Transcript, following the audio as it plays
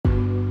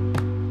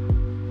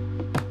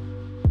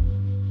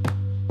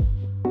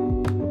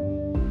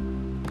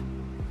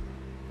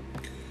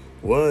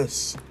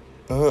What's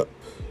up,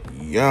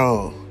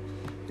 y'all?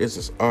 This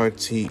is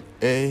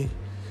R.T.A.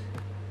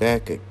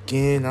 back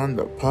again on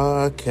the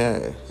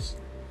podcast.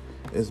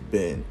 It's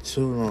been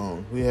too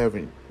long. We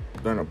haven't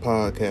done a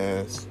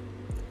podcast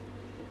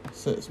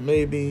since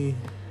maybe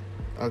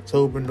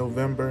October,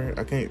 November.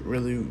 I can't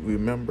really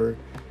remember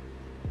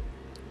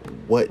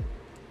what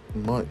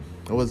month.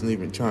 I wasn't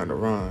even trying to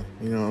rhyme,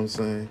 you know what I'm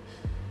saying?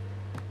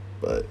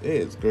 But it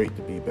is great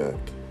to be back.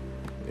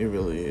 It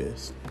really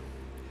is.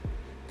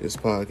 This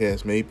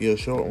podcast may be a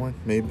short one,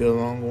 maybe a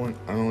long one.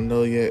 I don't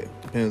know yet.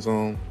 Depends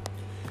on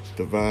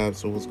the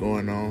vibes of what's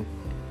going on.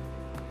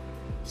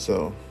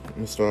 So, I'm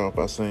going to start off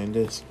by saying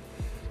this.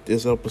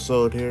 This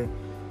episode here,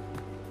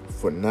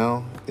 for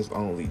now, is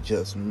only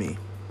just me.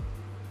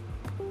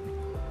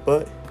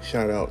 But,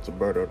 shout out to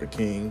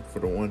R.T.A for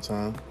the one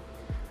time.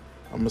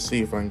 I'm going to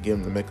see if I can get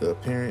him to make an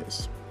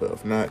appearance. But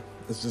if not,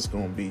 it's just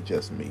going to be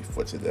just me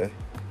for today.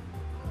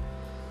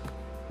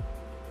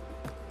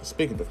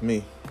 Speaking of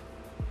me,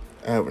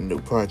 I have a new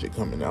project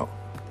coming out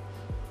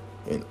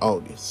in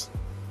August.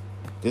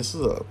 This is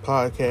a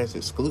podcast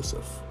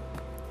exclusive.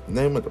 The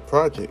name of the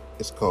project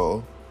is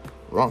called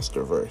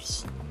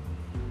Ronsterverse.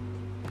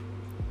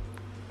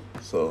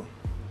 So,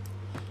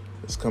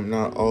 it's coming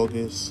out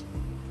August.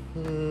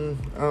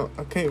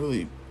 I can't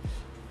really...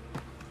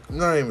 I'm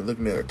not even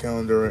looking at a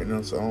calendar right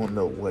now, so I don't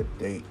know what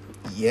date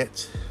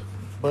yet.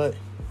 But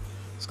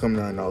it's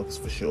coming out in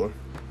August for sure.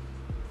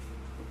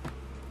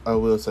 I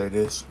will say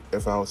this,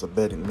 if I was a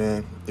betting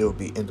man, it would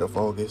be end of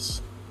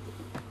August,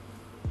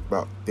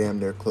 about damn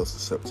near close to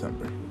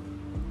September.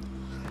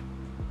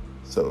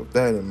 So with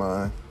that in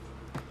mind,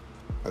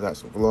 I got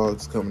some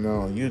vlogs coming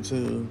out on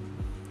YouTube.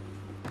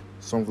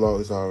 Some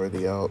vlogs are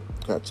already out,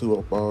 got 2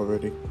 up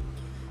already.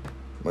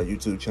 My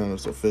YouTube channel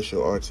is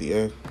official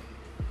R.T.A.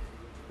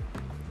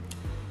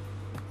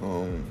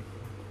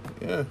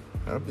 Yeah,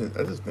 I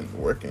just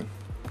been working.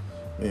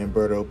 Me and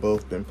R.T.A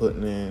both been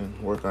putting in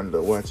work on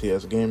the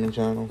YTS gaming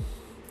channel.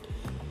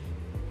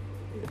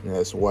 And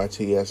that's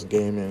YTS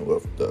gaming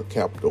with the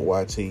capital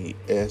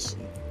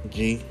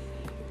YTSG.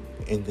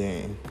 And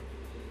then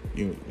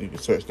you can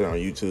search that on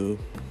YouTube,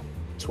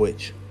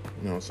 Twitch,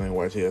 you know what I'm saying,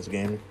 YTS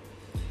gaming.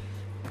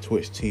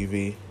 Twitch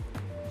TV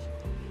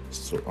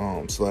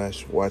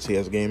slash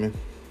YTS gaming.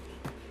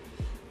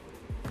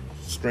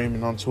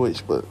 Streaming on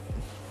Twitch, but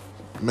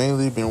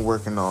mainly been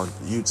working on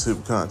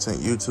YouTube content.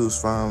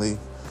 YouTube's finally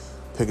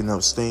picking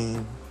up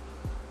steam,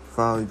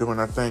 finally doing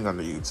our thing on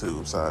the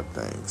YouTube side of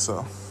things.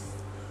 So,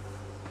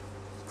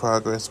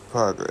 progress,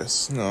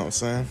 you know what I'm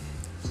saying?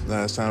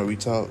 Last time we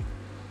talked,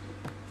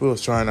 we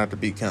was trying not to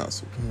be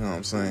canceled, you know what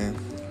I'm saying?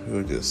 We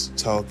were just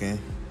talking,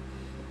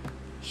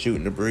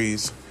 shooting the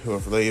breeze.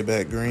 Whoever laid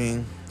back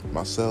green,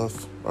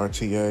 myself,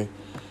 R.T.A,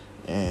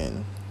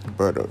 and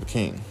R.T.A the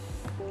King.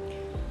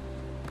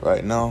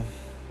 Right now,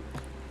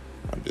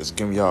 I'm just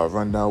giving y'all a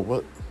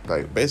rundown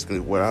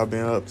basically what I've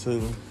been up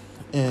to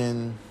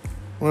and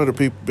what other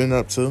people been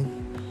up to. You know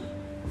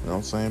what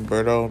I'm saying?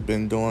 R.T.A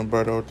been doing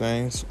R.T.A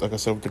things, like I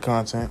said, with the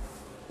content.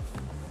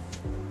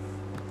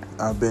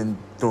 I've been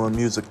doing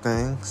music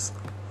things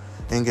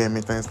and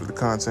gaming things with the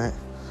content.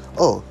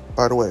 Oh,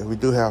 by the way, we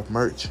do have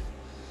merch.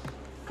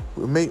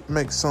 We may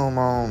make some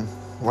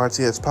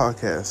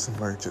Ytspodcast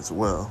merch as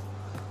well.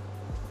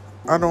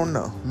 I don't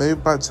know. Maybe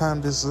by the time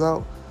this is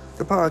out,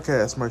 the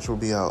podcast merch will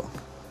be out.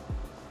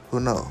 Who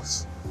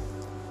knows?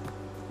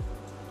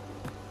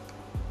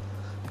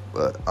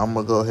 But I'm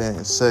going to go ahead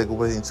and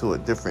segue into a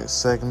different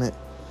segment.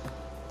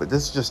 But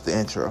this is just the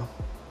intro.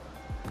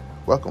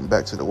 Welcome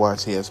back to the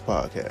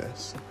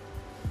Ytspodcast.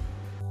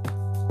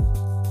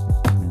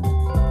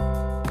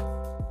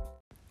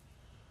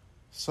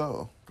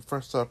 So, the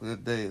first topic of the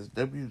day is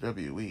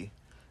WWE.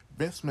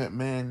 Vince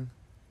McMahon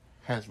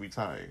has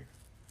retired.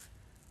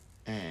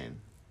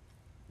 And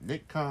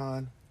Nick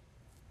Khan,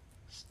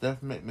 Steph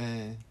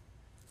McMahon,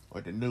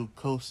 or the new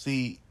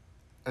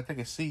I think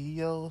it's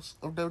CEOs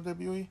of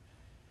WWE.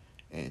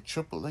 And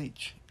Triple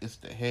H is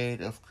the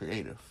head of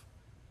creative.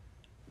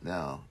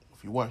 Now,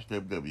 if you watch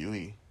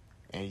WWE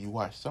and you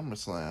watch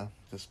SummerSlam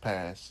this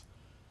past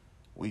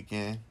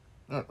weekend,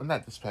 no,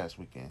 not this past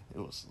weekend, it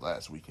was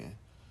last weekend,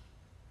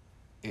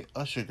 it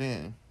ushered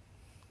in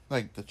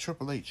like the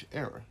Triple H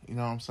era, you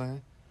know what I'm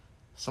saying?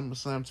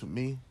 SummerSlam to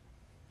me,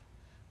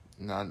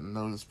 and I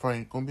know this is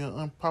probably going to be an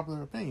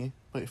unpopular opinion,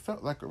 but it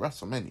felt like a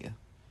WrestleMania.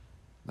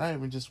 Not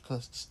even just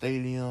because the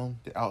stadium,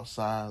 the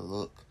outside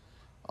look,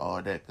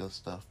 all that good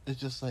stuff. It's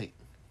just like,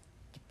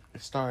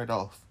 it started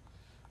off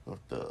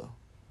with the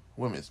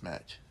women's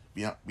match.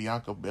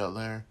 Bianca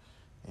Belair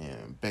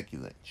and Becky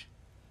Lynch.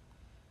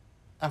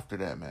 After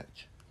that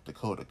match,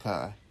 Dakota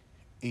Kai,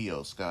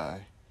 Io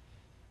Sky,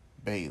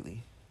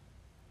 Bayley.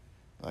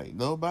 Like,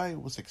 nobody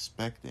was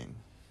expecting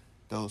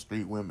those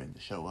 3 women to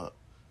show up.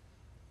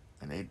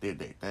 And they did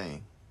their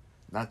thing.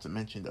 Not to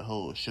mention the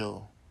whole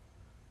show.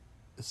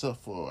 Except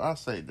for, I'll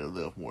say, the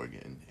Liv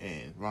Morgan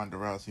and Ronda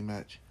Rousey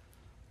match.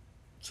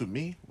 To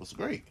me, was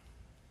great.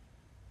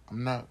 We're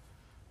not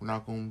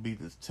going to be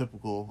this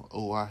typical,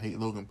 I hate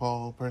Logan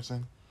Paul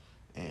person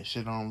and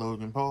shit on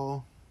Logan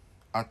Paul.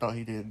 I thought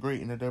he did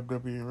great in the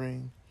WWE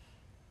ring.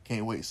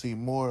 Can't wait to see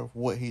more of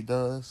what he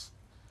does.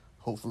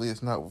 Hopefully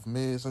it's not with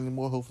Miz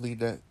anymore. Hopefully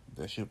that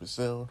ship is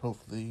sailed.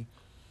 Hopefully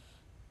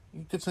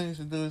he continues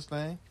to do his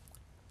thing.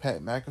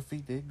 Pat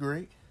McAfee did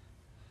great.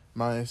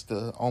 Minus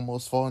the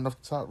almost falling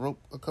off the top rope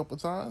a couple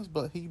times,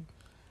 but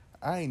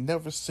I ain't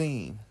never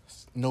seen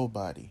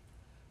nobody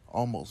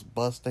almost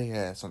bust their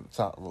ass on the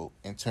top rope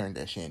and turn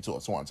that shit into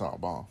a swanton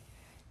bomb.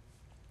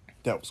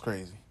 That was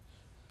crazy.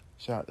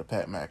 Shout out to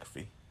Pat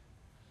McAfee.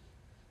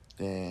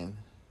 Then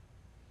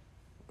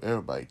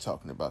everybody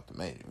talking about the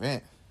main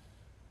event.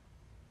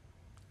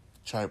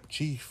 Tribal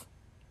Chief,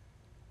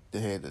 the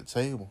head of the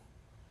table,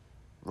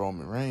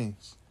 Roman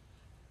Reigns,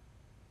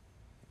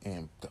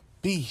 and the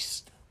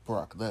Beast,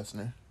 Brock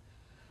Lesnar.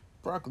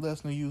 Brock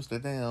Lesnar used the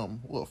damn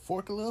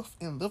forklift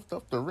and lift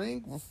up the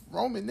ring with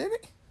Roman in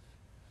it.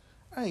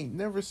 I ain't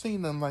never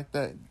seen nothing like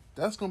that.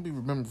 That's gonna be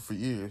remembered for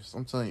years.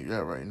 I'm telling you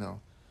that right now.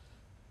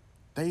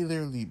 They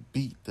literally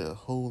beat the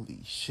holy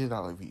shit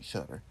out of each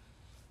other.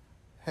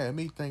 Had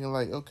me thinking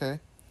like, okay,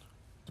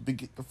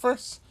 the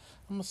first,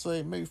 I'm gonna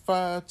say maybe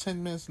 5-10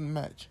 minutes in the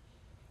match,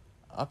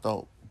 I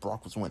thought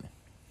Brock was winning.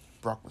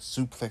 Brock was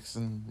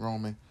suplexing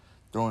Roman,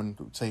 throwing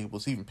through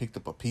tables. He even picked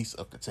up a piece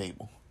of the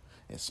table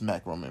and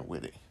smacked Roman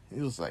with it.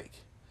 It was like,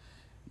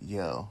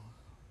 yo,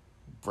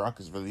 Brock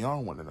is really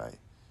on one tonight.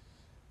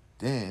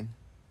 Then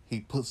he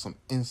puts him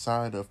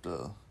inside of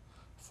the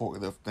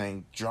forklift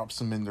thing,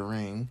 drops him in the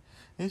ring.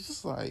 It's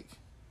just like,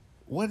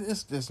 what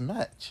is this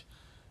match?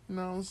 You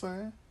know what I'm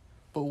saying?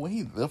 But when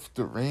he lifted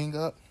the ring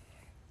up,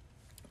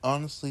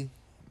 honestly,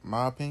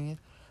 my opinion,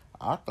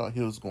 I thought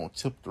he was going to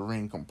tip the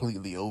ring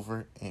completely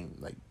over and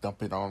like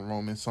dump it on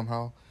Roman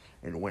somehow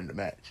and win the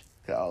match.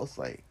 Cause I was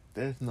like,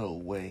 there's no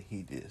way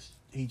he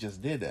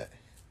just did that.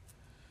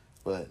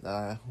 But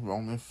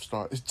Roman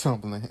started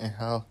tumbling, and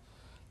how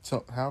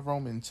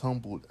Roman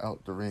tumbled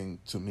out the ring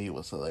to me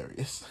was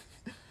hilarious.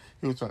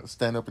 He was trying to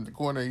stand up in the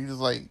corner. He just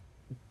like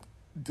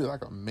did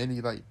like a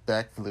mini like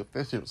backflip.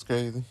 That shit was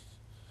crazy.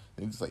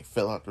 He just like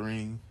fell out the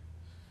ring.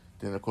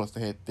 Then of course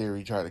they had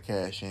Theory try to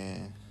cash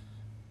in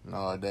and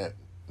all that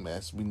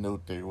mess. We knew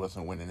Theory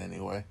wasn't winning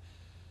anyway.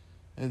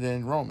 And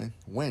then Roman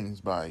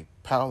wins by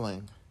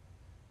piling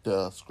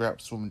the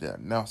scraps from the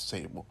announce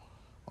table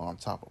on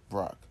top of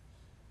Brock.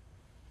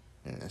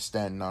 And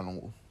standing on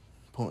them,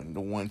 putting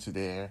the one to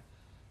their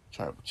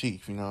Tribal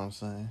Chief, you know what I'm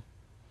saying?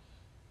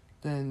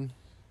 Then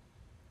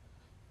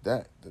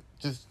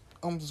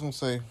I'm just gonna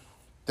say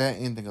that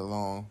ending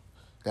alone,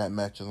 that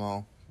match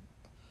alone,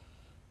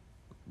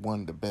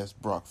 one of the best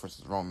Brock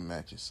versus Roman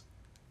matches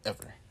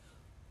ever.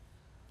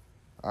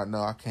 I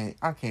know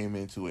I came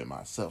into it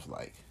myself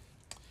like,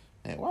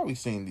 man, why are we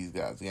seeing these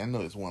guys again? I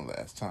know it's one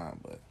last time,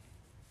 but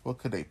what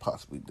could they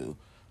possibly do?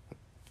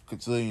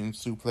 Gazillion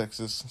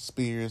suplexes,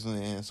 spears,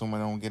 and then someone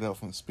don't get up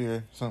from the spear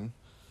or something.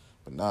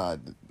 But nah,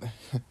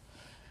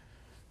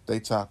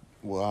 they talk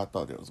what I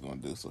thought they was going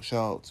to do. So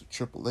shout out to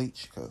Triple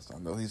H, because I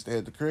know he's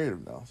the creator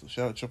now. So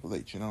shout out to Triple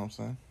H, you know what I'm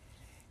saying?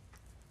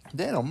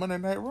 Then on Monday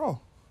Night Raw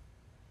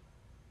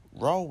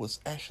was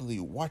actually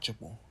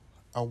watchable.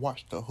 I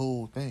watched the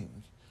whole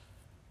thing.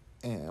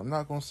 And I'm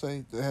not going to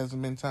say there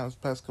hasn't been times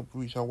the past couple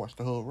weeks I watched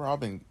the whole Raw.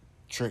 I've been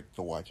tricked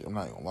to watch it. I'm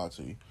not going to lie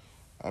to you.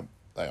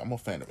 I'm a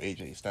fan of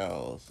AJ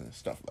Styles and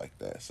stuff like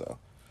that. So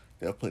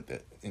they'll put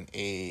that in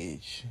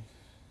Edge.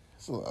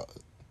 So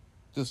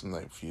just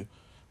like a few.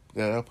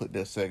 They'll put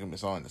their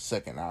segments on the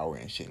second hour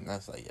and shit. And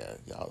that's like, yeah,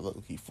 y'all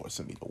look, he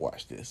forcing me to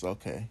watch this.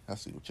 Okay, I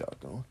see what y'all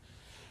doing.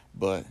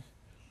 But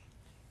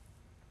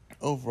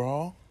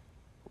overall,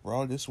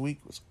 Raw this week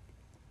was,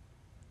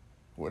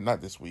 well,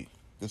 not this week.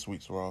 This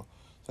week's Raw.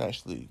 It's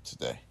actually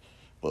today.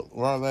 But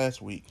Raw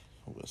last week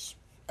was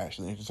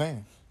actually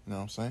entertaining. You know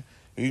what I'm saying?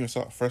 We even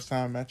saw a first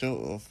time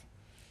matchup of,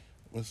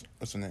 what's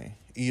her name?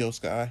 Io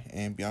Sky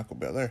and Bianca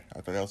Belair.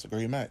 I thought that was a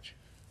great match.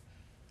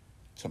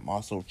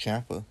 Tommaso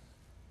Ciampa,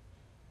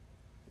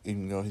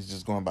 even though he's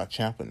just going by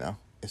Ciampa now,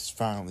 it's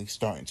finally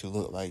starting to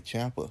look like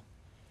Ciampa.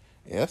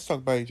 Yeah, let's talk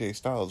about AJ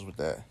Styles with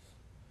that.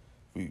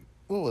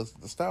 What was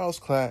the Styles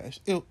Clash?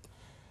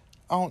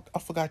 I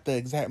forgot the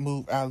exact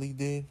move Ali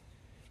did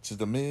to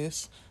The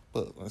Miz,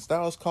 but when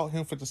Styles caught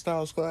him for the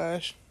Styles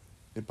Clash,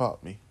 it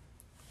popped me.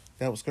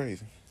 That was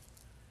crazy.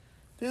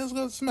 Then let's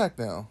go to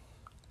SmackDown.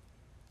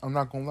 I'm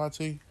not gonna lie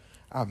to you,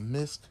 I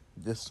missed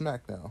this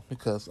SmackDown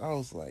because I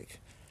was like,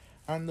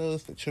 I know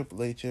it's the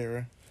Triple H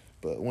era,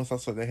 but once I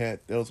saw they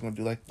was gonna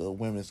do like the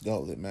women's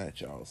gauntlet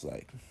match, I was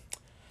like,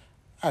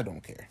 I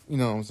don't care. You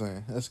know what I'm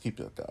saying? Let's keep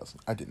it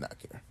 1,000. I did not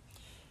care.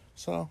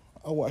 So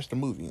I watched the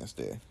movie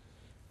instead.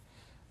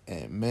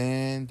 And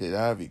man, did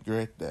I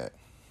regret that.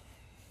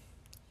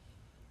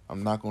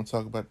 I'm not gonna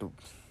talk about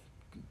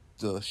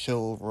the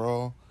show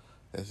overall.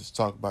 Let's just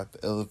talk about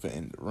the elephant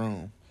in the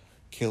room.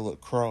 Killer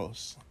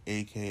Cross,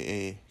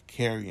 aka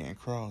Karrion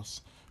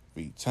Kross,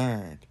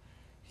 returned.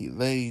 He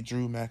laid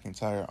Drew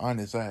McIntyre on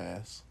his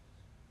ass.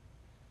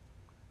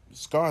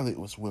 Scarlett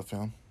was with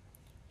him.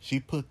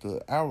 She put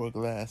the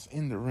hourglass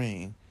in the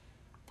ring,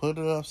 put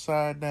it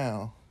upside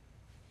down,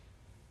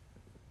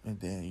 And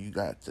then you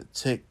got the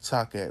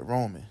TikTok at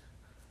Roman.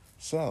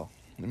 So,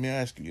 let me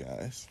ask you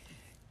guys.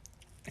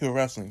 You're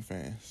wrestling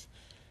fans.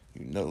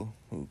 You know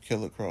who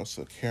Killer Cross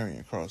or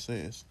Karrion Cross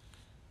is.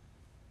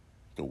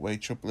 The way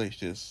Triple H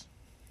just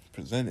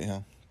presented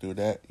him through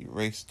that,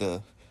 erased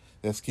the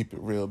let's keep it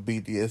real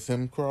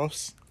BDSM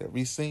cross that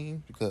we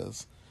seen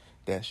because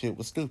that shit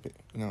was stupid.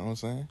 You know what I'm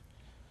saying?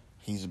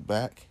 He's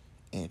back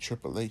and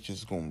Triple H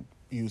is going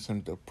to use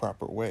him the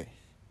proper way.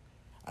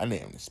 I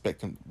didn't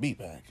expect him to be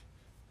back.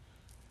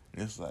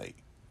 It's like,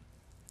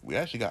 we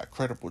actually got a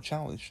credible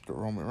challenge to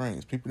Roman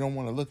Reigns. People don't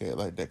want to look at it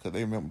like that because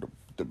they remember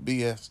the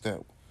BS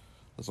that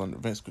was on the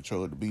Vince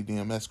control, the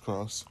BDMS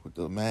cross with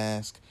the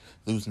mask,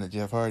 losing to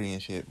Jeff Hardy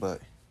and shit.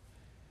 But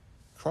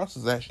Cross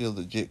is actually a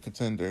legit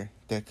contender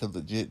that could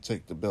legit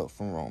take the belt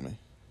from Roman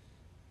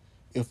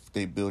if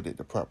they build it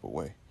the proper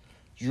way.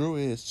 Drew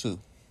is too.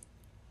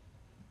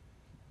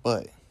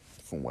 But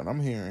from what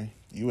I'm hearing,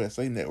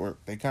 USA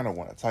Network, they kind of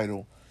want a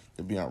title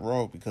to be on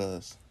Raw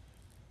because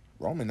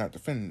Roman not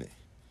defending it.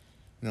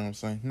 You know what I'm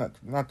saying?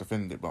 Not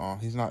defending it, but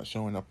he's not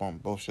showing up on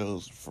both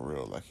shows for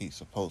real like he's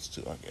supposed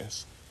to, I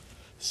guess.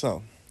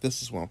 So,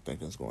 this is what I'm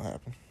thinking is going to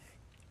happen.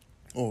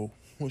 Or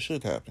what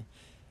should happen.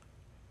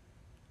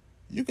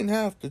 You can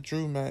have the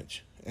Drew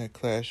match at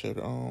Clash at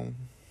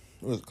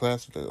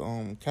Clash at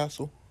the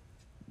Castle.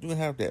 You can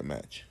have that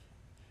match.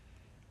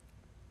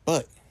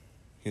 But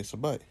here's a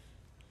but.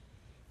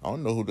 I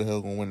don't know who the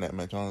hell gonna win that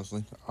match,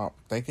 honestly. I'm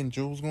thinking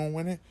Drew's gonna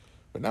win it,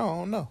 but now I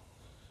don't know.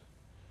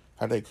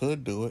 How they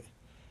could do it,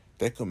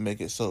 they could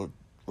make it so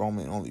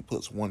Roman only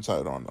puts one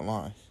title on the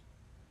line.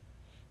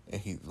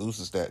 And he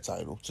loses that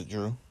title to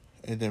Drew.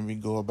 And then we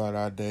go about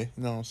our day,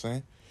 you know what I'm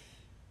saying?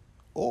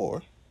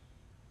 Or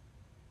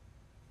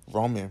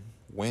Roman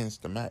wins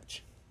the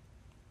match.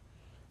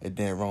 And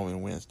then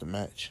Roman wins the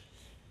match.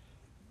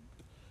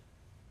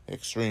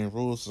 Extreme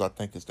Rules, I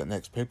think, is the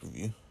next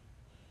pay-per-view.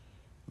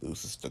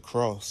 Loses the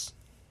Cross.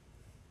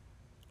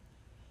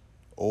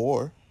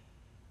 Or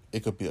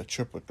it could be a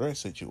triple threat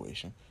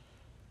situation.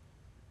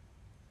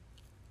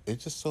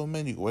 It's just so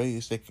many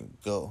ways they can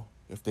go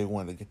if they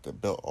want to get the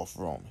belt off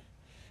Roman.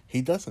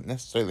 He doesn't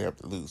necessarily have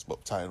to lose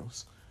both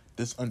titles.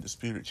 This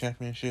Undisputed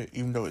Championship,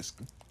 even though it's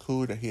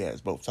cool that he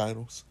has both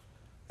titles,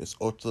 it's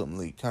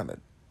ultimately kind of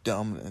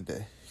dumb and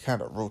they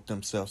kind of wrote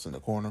themselves in the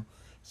corner.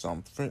 So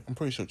I'm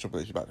pretty sure Triple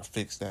H is about to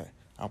fix that.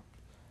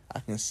 I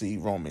can see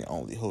Roman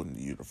only holding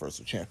the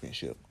Universal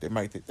Championship. They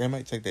might take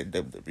that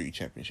WWE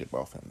Championship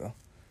off him though.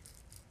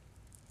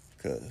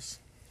 Because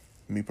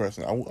me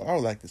personally, I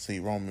would like to see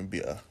Roman be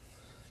a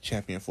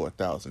champion for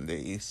 1,000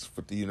 days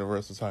for the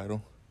Universal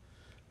title.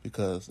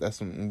 Because that's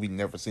something we've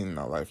never seen in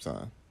our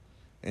lifetime.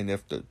 And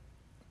if the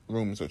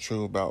rumors are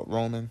true about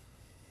Roman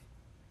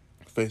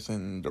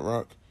facing The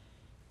Rock,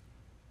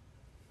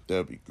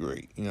 that'd be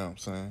great. You know what I'm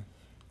saying?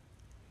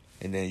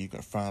 And then you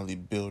can finally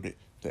build it.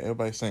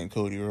 Everybody's saying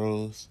Cody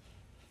Rhodes.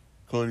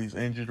 Cody's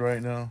injured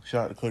right now.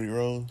 Shout out to Cody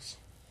Rhodes.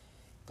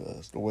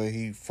 Because the way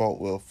he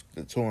fought with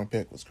the torn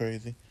pec was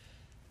crazy.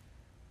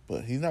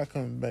 But he's not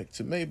coming back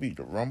to maybe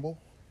the Rumble.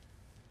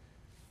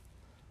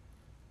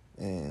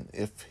 And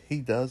if he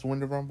does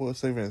win the Rumble,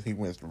 it's even if he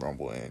wins the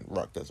Rumble and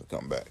Rock doesn't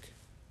come back.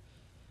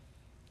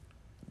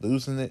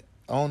 Losing it,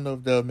 I don't know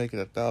if they'll make it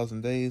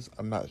 1,000 days.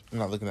 I'm not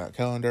looking at a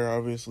calendar,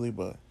 obviously,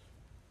 but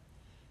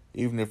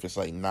even if it's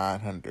like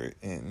 900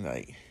 and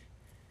like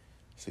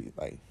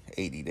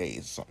 80 days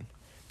or something,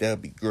 that'll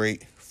be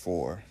great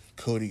for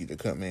Cody to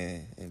come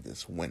in and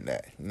just win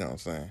that. You know what I'm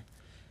saying?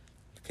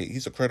 Okay,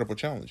 he's a credible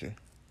challenger.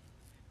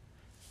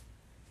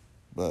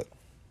 But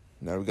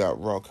now we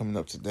got Raw coming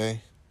up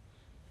today.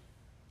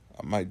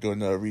 I might do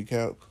another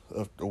recap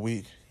of the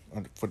week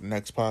for the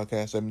next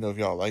podcast. Let me know if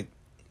y'all like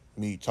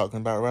me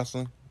talking about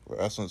wrestling.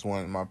 Wrestling is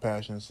one of my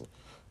passions.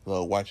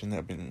 Love watching it.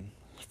 I've been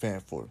a fan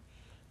for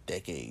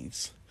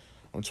decades.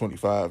 I'm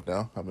 25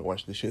 now. I've been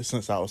watching this shit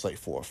since I was like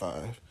 4 or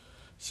 5.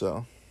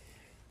 So,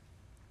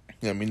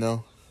 let me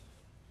know.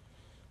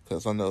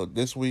 Because I know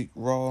this week,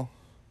 Raw,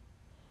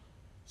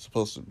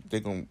 they're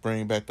going to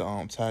bring back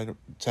the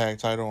tag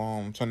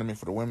title tournament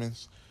for the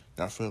women's.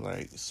 And I feel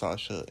like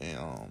Sasha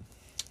and,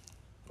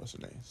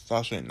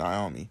 Sasha and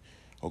Naomi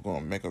are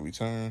going to make a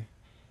return.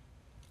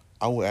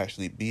 I will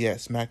actually be at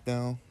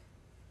SmackDown.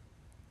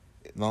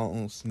 As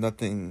long as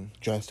nothing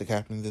drastic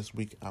happening this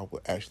week, I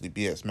will actually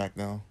be at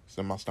SmackDown. It's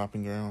in my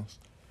stomping grounds.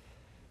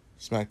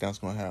 SmackDown's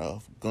going to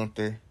have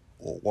Gunther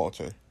or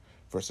Walter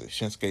versus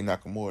Shinsuke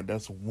Nakamura.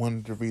 That's one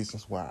of the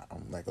reasons why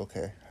I'm like,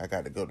 okay, I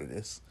got to go to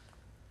this.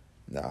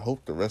 Now, I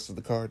hope the rest of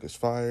the card is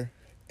fire.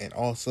 And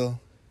also,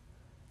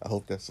 I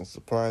hope there's some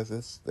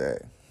surprises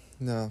that,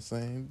 you know what I'm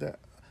saying, that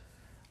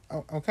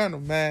I'm kind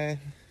of mad.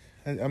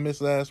 I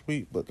missed last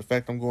week, but the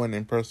fact I'm going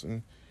in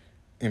person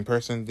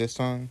this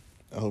time,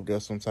 I hope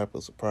there's some type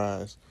of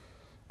surprise.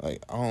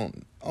 Like, I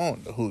don't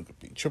know who it could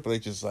be. Triple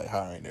H is like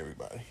hiring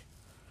everybody.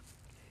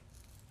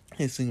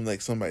 It seems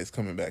like somebody's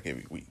coming back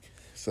every week.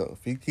 So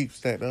if he keeps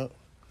that up,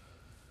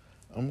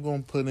 I'm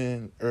going to put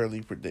in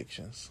early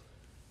predictions.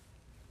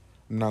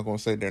 I'm not going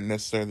to say they're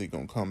necessarily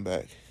going to come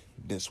back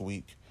this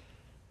week,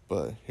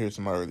 But here's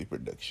some early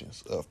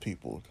predictions of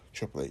people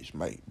Triple H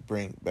might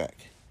bring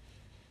back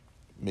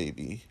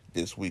maybe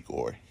this week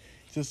or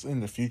just in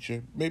the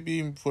future, maybe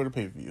even before the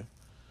pay-per-view.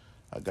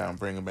 I got him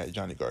bringing back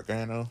Johnny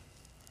Gargano.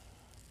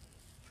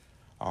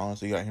 I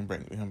honestly got him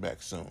bringing him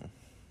back soon.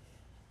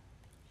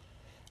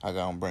 I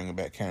got him bringing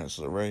back Candice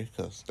LeRae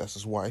because that's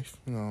his wife.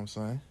 You know what I'm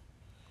saying?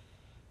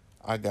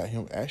 I got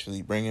him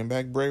actually bringing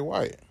back Bray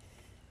Wyatt.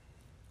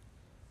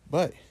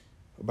 But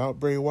about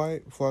Bray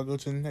Wyatt, before I go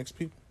to the next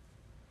people,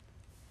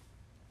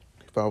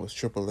 if I was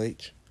Triple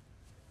H,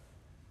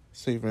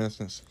 say for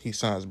instance, he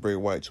signs Bray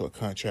Wyatt to a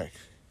contract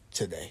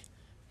today,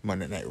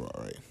 Monday Night Raw,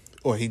 right?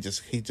 Or he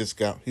just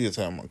had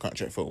him on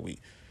contract for a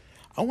week.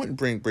 I wouldn't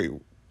bring Bray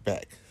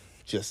back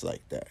just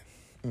like that.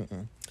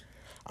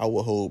 I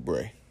will hold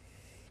Bray.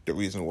 The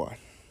reason why.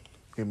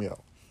 Hear me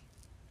out.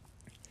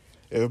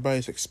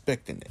 Everybody's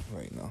expecting it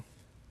right now.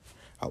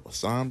 I will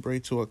sign Bray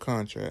to a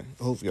contract.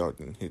 Hopefully y'all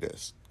didn't hear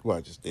this. Well,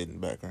 I just did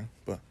in the background.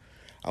 But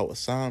I will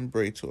sign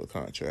Bray to a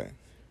contract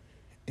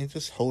and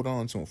just hold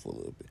on to him for a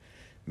little bit.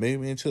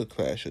 Maybe until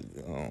Clash of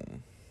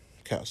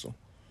Castle.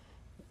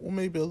 Or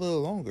maybe a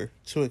little longer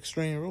to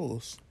Extreme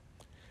Rules.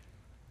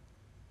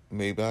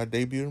 Maybe I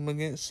debut him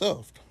against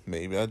Seth.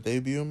 Maybe I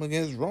debut him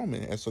against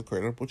Roman as a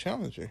credible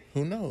challenger.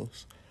 Who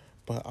knows?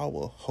 But I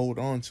will hold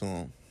on to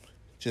him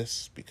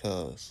just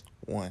because,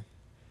 1,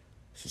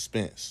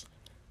 suspense.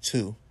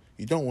 2,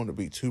 you don't want to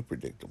be too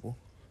predictable.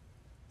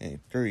 And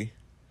 3,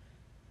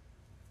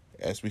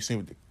 as we see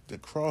with the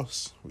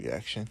Cross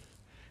reaction,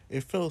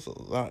 it feels a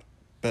lot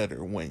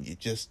better when you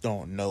just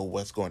don't know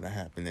what's going to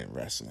happen in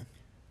wrestling.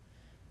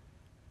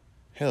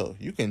 Hell,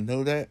 you can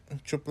know that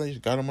Triple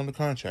H got him on the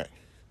contract.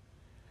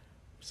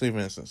 Say, for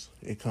instance,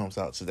 it comes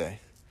out today.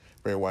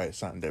 Bray Wyatt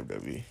signed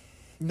WWE.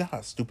 You know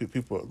how stupid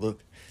people look,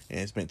 and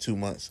it's been 2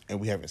 months, and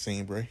we haven't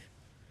seen Bray?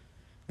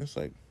 It's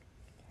like,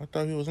 I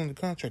thought he was on the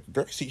contract. The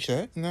dirt sheet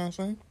said, you know what I'm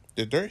saying?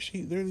 The dirt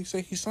sheet literally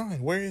say he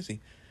signed. Where is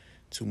he?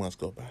 2 months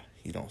go by.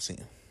 You don't see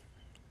him.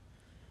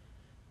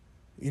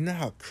 You know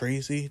how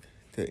crazy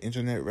the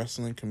internet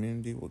wrestling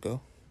community will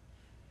go?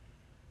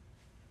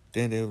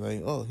 Then they were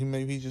like, oh,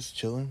 maybe he's just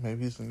chilling.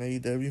 Maybe he's in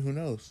AEW. Who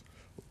knows?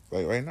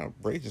 Like right now,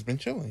 Bray just been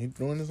chilling. He's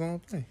doing his own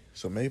thing.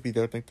 So maybe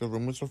they'll think the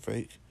rumors are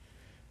fake.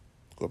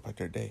 Go about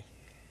their day.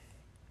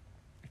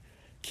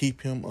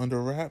 Keep him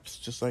under wraps,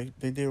 just like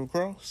they did with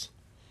Cross.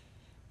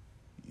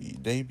 You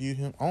debut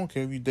him. I don't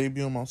care if you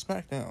debut him on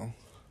SmackDown,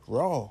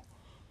 Raw,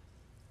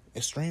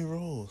 Extreme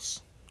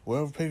Rules,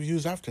 whatever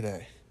pay-per-views after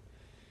that.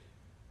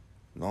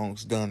 As long as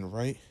it's done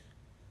right.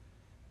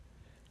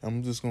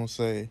 I'm just going to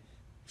say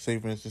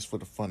for instance, for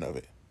the fun of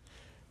it,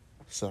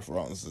 Seth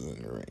Rollins is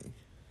in the ring.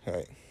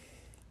 Right?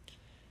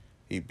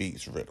 He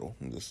beats Riddle.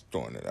 I'm just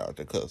throwing it out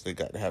there because they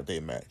got to have their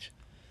match.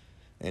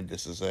 And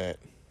this is at,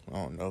 I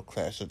don't know,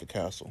 Clash of the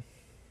Castle.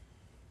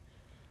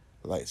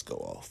 Lights go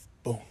off.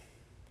 Boom.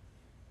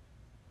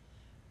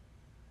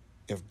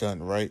 If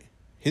done right,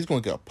 he's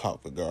going to get a pop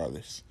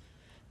regardless.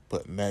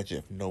 But imagine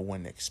if no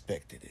one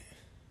expected it.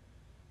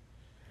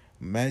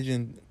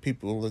 Imagine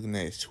people looking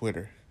at his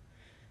Twitter,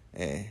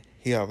 and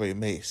he already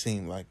made it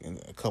seem like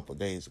a couple of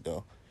days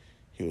ago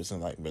he was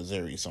in like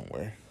Missouri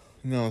somewhere.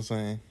 You know what I'm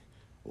saying?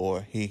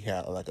 Or he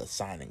had like a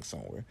signing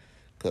somewhere.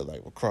 Because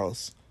like with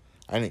Cross,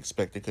 I didn't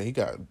expect it because he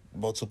got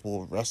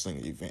multiple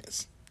wrestling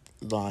events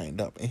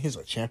lined up, and he's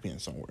a champion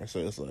somewhere. So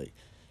it's like,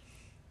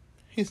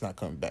 he's not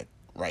coming back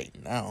right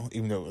now.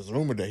 Even though it was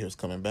rumored that he was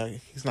coming back,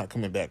 he's not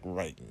coming back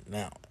right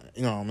now.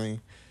 You know what I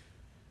mean?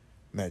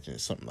 Imagine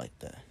something like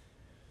that.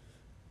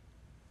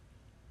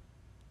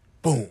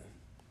 Boom.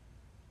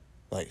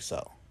 Lights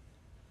out.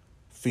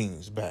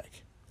 Fiend's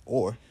back.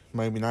 Or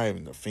maybe not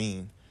even the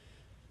Fiend.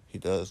 He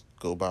does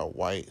go by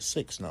White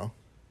 6 now.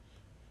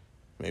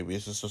 Maybe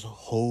it's just a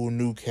whole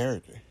new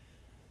character.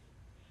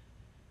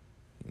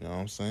 You know what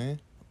I'm saying?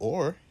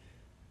 Or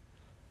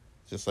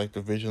just like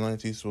the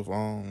Vigilantes with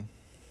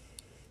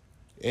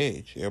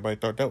Edge. Everybody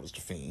thought that was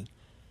the Fiend.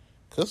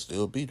 Could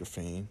still be the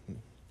Fiend.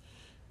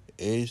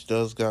 Edge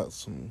does got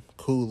some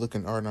cool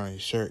looking art on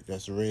his shirt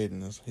that's red,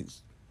 and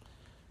he's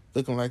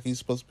looking like he's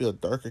supposed to be a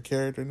darker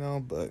character now,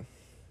 but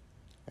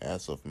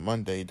as of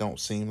Monday, don't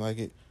seem like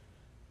it.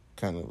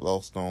 Kind of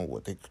lost on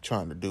what they're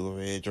trying to do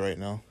with Edge right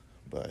now,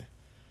 but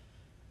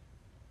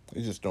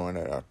he's just throwing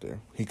that out there.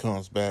 He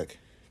comes back,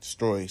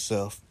 destroy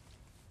himself,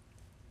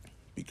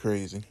 be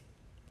crazy.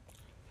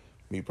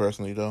 Me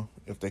personally though,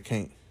 if they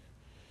can't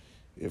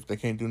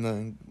do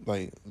nothing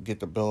like get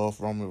the belt off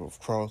Roman with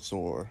Cross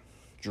or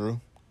Drew,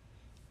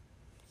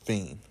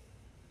 Fiend.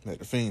 Let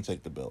the Fiend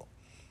take the belt.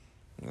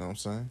 You know what I'm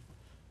saying?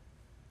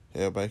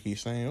 Everybody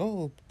keeps saying,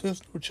 oh,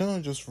 there's no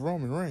challenges for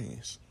Roman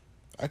Reigns.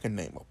 I can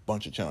name a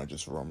bunch of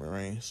challenges for Roman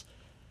Reigns.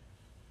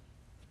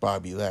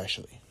 Bobby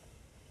Lashley.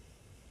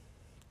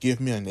 Give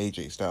me an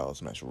AJ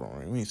Styles match with Roman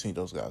Reigns. We ain't seen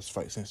those guys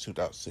fight since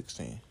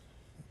 2016.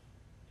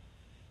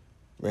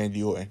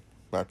 Randy Orton,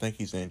 but I think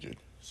he's injured.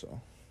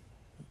 So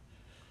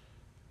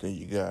then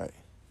you got,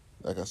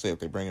 like I said, if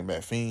they bring him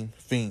back,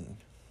 Fiend.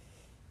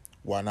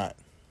 Why not?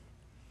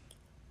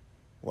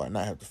 Why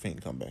not have the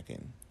Fiend come back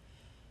and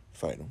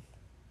fight him?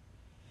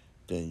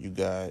 Then you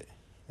got,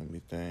 let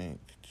me think.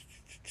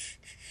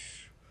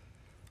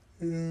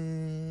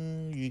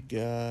 You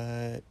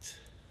got,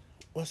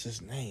 what's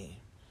his name?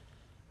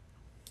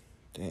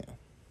 Damn,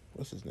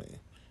 what's his name?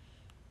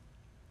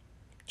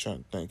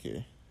 Trying to think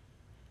here.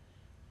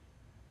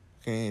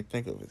 Can't even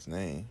think of his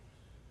name.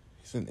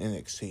 He's in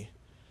NXT.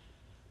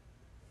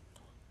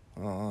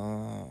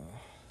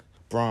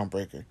 Braun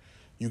Breaker.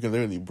 You can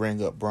literally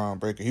bring up Braun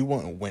Breaker. He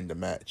wouldn't win the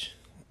match.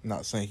 I'm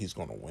not saying he's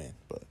going to win,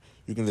 but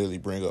you can literally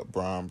bring up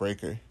Braun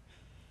Breaker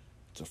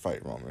to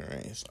fight Roman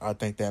Reigns. I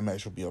think that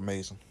match would be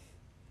amazing.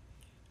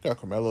 Got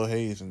Carmelo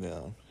Hayes and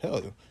them.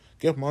 Hell,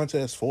 give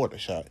Montez Ford a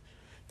shot.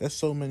 There's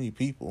so many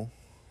people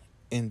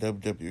in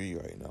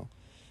WWE right now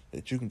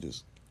that you can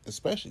just,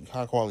 especially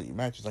high quality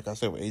matches, like I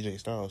said with AJ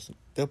Styles,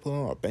 they'll put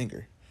on a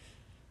banger.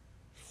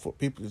 For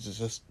people to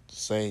just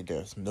say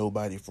there's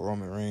nobody for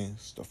Roman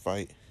Reigns to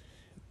fight,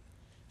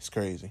 it's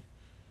crazy.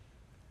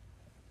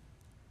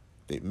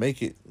 They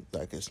make it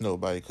like it's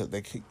nobody because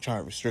they keep trying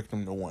to restrict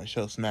him to one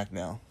show,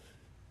 SmackDown.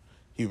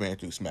 He ran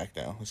through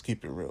SmackDown. Let's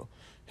keep it real.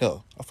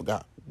 Hell, I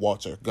forgot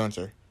Walter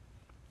Gunter.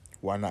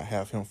 Why not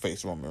have him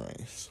face Roman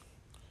Reigns?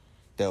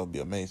 That would be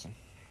amazing.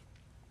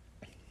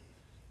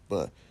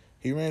 But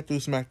he ran through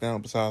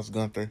SmackDown besides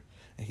Gunther,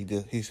 and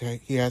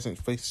he hasn't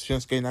faced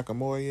Shinsuke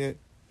Nakamura yet,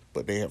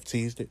 but they have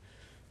teased it.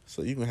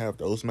 So you can have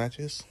those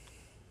matches.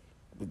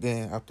 But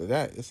then after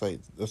that, it's like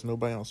there's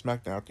nobody on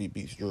SmackDown after he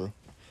beats Drew,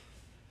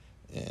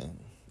 and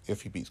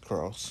if he beats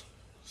Cross.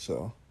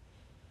 So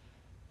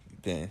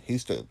then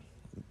he's the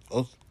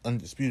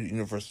undisputed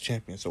Universal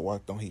Champion. So why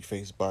don't he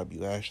face Bobby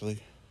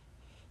Lashley?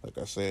 Like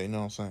I said, you know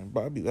what I'm saying?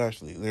 Bobby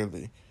Lashley,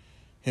 literally,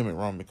 him and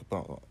Roman could put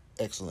on an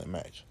excellent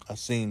match. I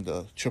seen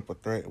the triple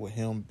threat with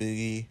him, Big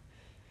E,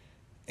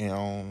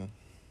 and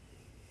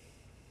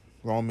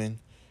Roman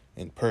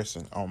in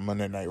person on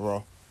Monday Night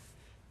Raw.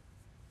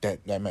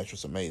 That match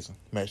was amazing.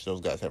 Match those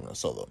guys having a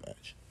solo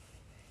match.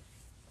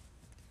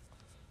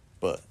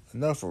 But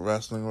enough of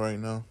wrestling right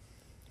now.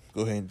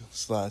 Go ahead and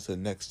slide to the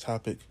next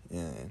topic.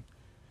 And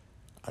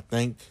I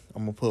think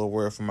I'm going to put a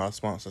word from my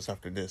sponsors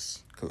after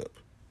this clip.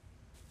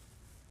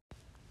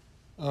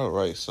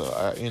 Alright, so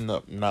I end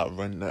up not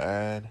running the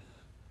ad.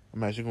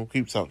 I'm actually going to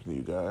keep talking to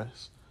you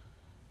guys.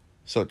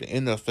 So the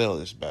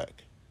NFL is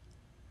back.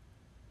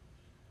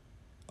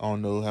 I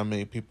don't know how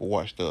many people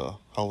watched the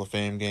Hall of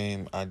Fame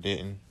game. I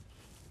didn't.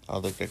 I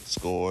looked at the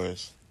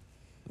scores.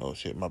 Oh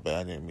shit, my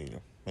bad. I didn't mean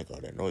to make all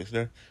that noise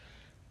there.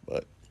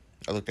 But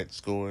I looked at the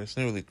scores.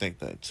 Didn't really think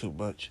that too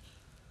much.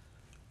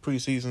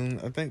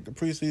 Preseason, I think the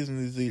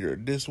preseason is either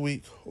this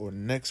week or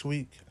next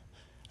week.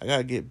 I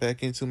gotta get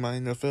back into my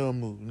NFL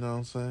move, you know what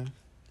I'm saying?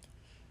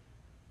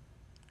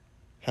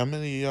 How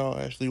many of y'all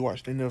actually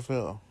watch the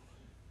NFL?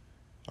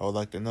 I would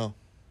like to know.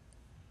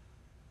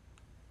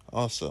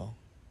 Also,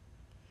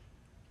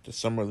 the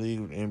Summer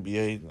League with the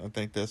NBA, I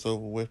think that's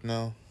over with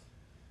now.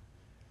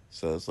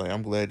 So it's like,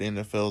 I'm glad the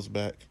NFL's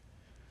back.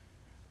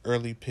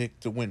 Early pick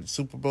to win the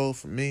Super Bowl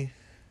for me.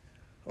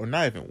 Or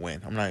not even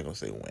win. I'm not even going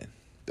to say win.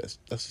 That's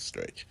a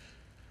stretch.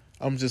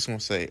 I'm just going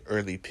to say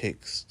early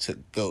picks to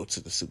go to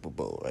the Super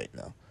Bowl right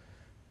now.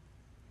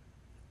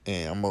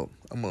 And I'm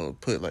gonna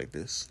put it like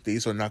this.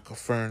 These are not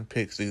confirmed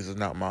picks. These are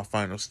not my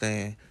final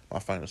stand. My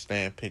final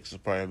stand picks will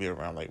probably be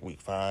around like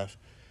week 5.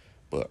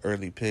 But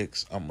early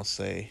picks, I'm going to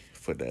say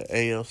for the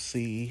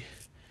AFC,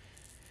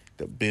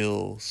 the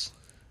Bills,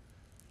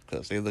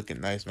 because they're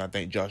looking nice, and I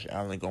think Josh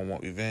Allen going to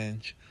want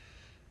revenge.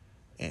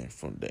 And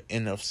from the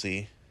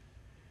NFC,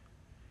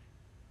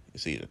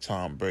 it's either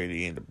Tom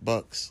Brady and the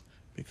Bucks,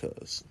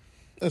 because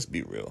let's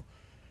be real,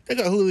 they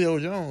got Julio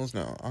Jones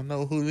now. I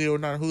know Julio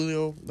not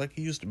Julio like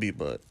he used to be,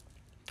 but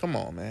come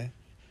on, man.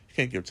 You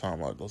can't give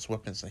Tom all those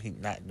weapons and he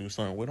not do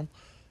something with them.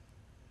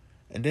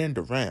 And then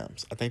the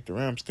Rams. I think the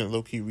Rams can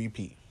low-key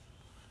repeat.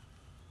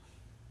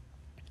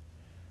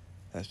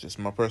 That's just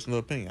my personal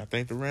opinion. I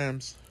think the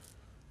Rams,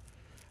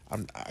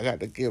 I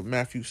got to give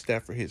Matthew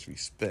Stafford his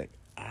respect.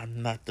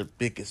 I'm not the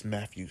biggest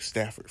Matthew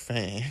Stafford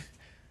fan,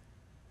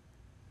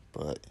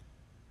 but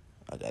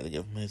I got to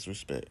give him his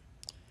respect.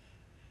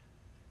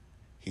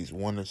 He's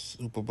won a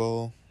Super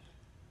Bowl.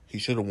 He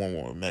should have won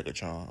one with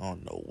Megatron. I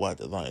don't know why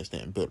the Lions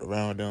didn't build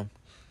around him,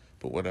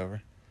 but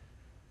whatever.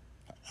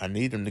 I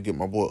need him to get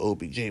my boy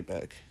OBJ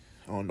back.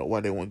 I don't know why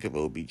they won't give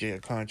OBJ a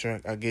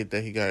contract. I get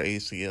that he got an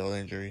ACL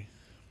injury,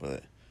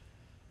 but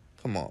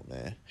come on,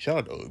 man. Shout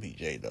out to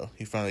OBJ, though.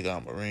 He finally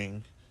got him a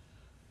ring.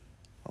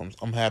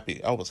 I'm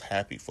happy. I was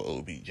happy for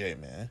OBJ,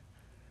 man.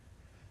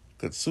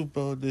 Because Super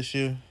Bowl this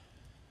year,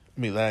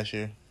 last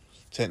year,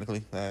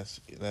 technically,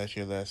 last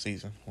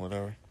season,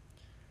 whatever.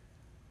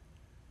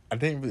 I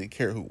didn't really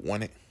care who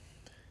won it.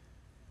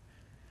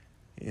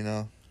 You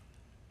know,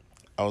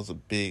 I'm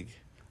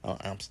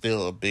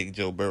still a big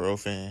Joe Burrow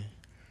fan.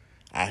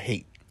 I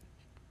hate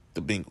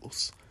the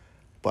Bengals,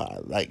 but I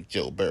like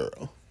Joe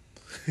Burrow.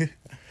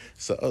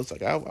 So I was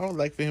like, I would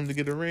like for him to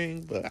get a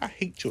ring, but I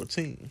hate your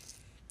team.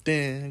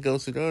 Then it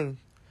goes to the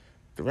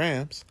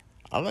Rams.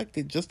 I liked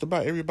it just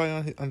about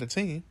everybody on the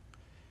team.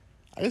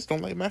 I just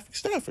don't like Matthew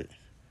Stafford.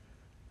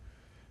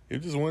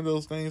 It's just one of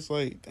those things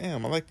like,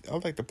 damn, I like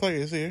the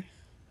players here.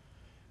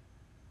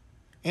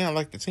 And I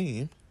like the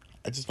team.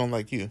 I just don't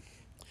like you.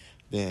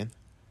 Then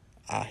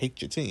I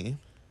hate your team,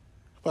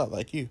 but I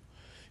like you.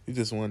 You're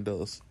just one of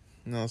those.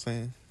 You know what I'm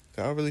saying?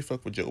 I really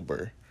fuck with Joe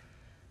Burr.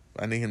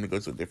 But I need him to go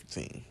to a different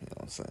team. You know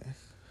what I'm saying?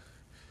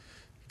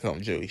 Call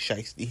him Joey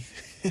Shiesty.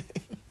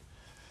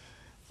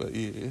 But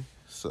yeah,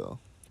 so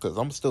because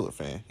I'm a Steelers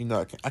fan, you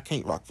know I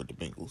can't rock for the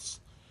Bengals.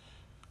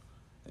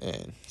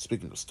 And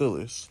speaking of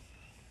Steelers,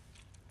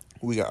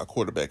 we got a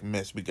quarterback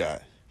mess. We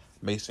got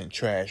Mason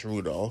Trash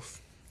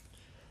Rudolph,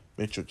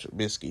 Mitchell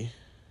Trubisky.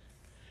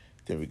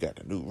 Then we got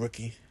the new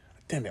rookie.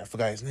 Damn it, I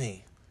forgot his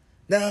name.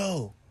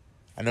 No,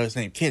 I know his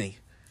name Kenny.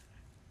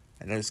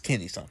 I know it's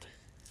Kenny something.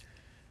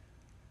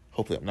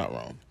 Hopefully I'm not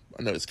wrong.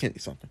 I know it's Kenny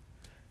something.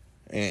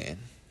 And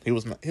he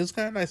was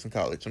kind of nice in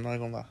college. I'm not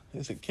gonna lie.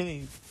 He said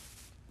Kenny.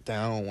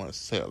 I don't want to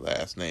say a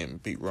last name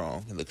and be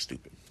wrong and look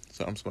stupid,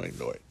 so I'm just going to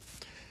ignore it.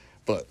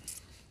 But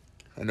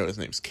I know his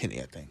name's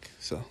Kenny, I think.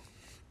 So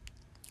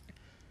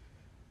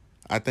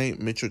I think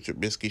Mitchell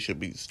Trubisky should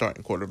be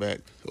starting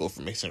quarterback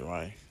over Mason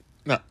Ryan.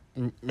 Not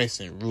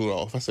Mason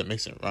Rudolph. I said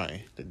Mason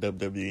Ryan. The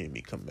WWE and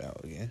me coming out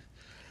again.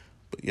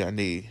 But yeah, I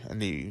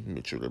need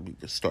Mitchell to be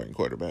the starting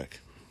quarterback.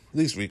 At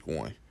least week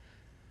 1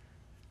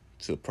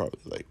 to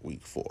probably like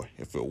week 4.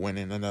 If we're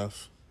winning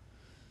enough,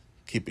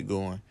 keep it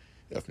going.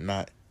 If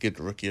not, give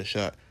the rookie a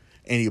shot.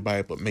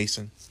 Anybody but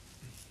Mason.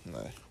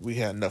 We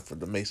had enough of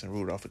the Mason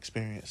Rudolph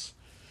experience.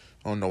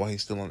 I don't know why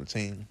he's still on the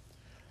team.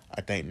 I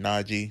think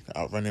Najee,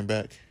 our running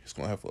back, is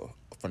going to have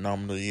a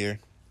phenomenal year.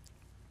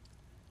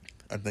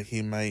 I think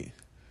he might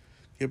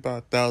get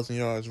about 1,000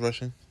 yards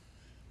rushing,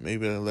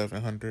 maybe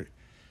 1,100.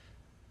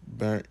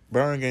 Burn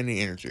getting the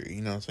injury,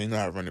 you know what I'm saying? You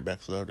know how running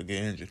backs love to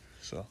get injured.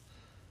 So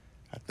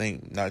I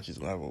think Najee's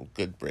going to have a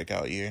good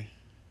breakout year.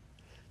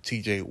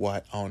 TJ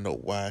Watt, I don't know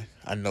why.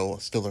 I know a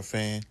Steelers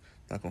fan,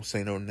 not going to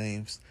say no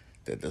names,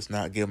 that does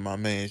not give my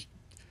man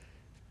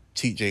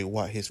TJ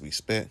Watt his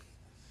respect.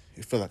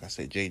 I feel like I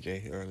said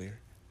JJ earlier.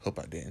 Hope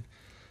I didn't.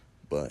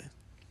 But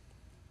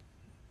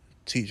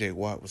TJ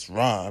Watt was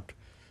robbed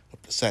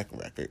of the sack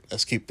record.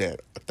 Let's keep that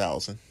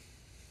 1,000.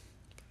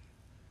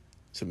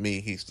 To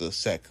me, he's the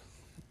sack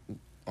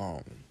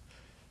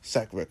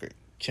record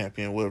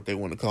champion, whatever they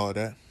want to call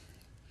that.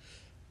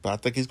 But I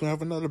think he's going to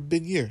have another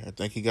big year. I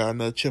think he got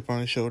another chip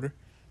on his shoulder.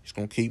 He's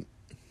going to keep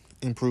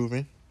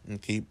improving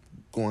and keep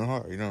going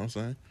hard. You know what I'm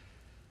saying?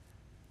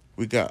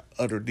 We got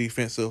other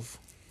defensive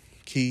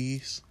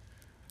keys.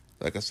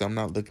 Like I said, I'm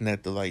not looking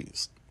at the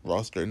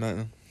roster or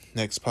nothing.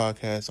 Next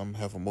podcast, I'm going to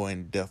have a more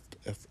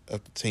in-depth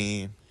of the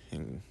team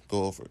and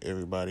go over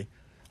everybody.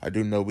 I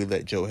do know we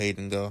let Joe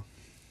Hayden go.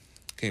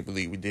 Can't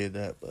believe we did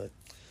that, but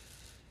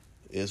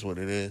it is what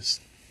it is.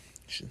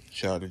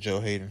 Shout out to Joe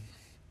Hayden.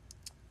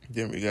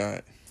 Then we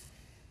got,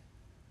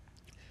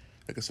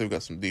 like I said, we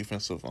got some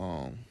defensive,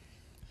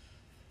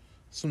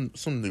 some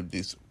new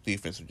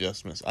defense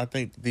adjustments. I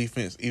think the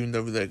defense, even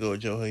though we let go of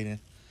Joe Hayden,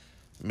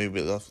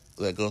 maybe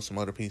let go of some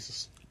other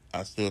pieces,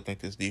 I still think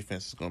this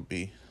defense is going to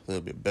be a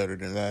little bit better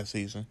than last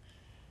season.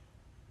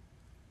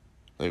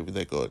 Like we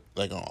let go,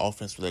 on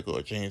offense, we let go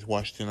of James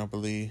Washington, I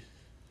believe.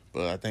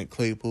 But I think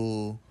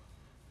Claypool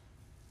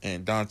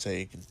and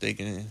Dante, they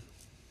can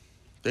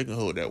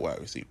hold that wide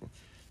receiver.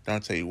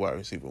 Dante wide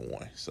receiver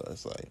 1, so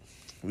it's like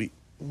we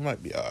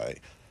might be all right.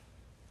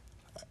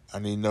 I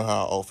need to know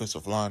how our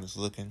offensive line is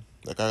looking.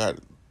 Like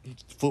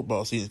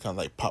football season kind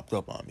of popped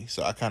up on me,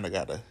 so I kind of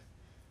gotta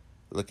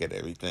look at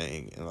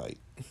everything and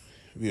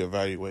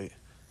reevaluate.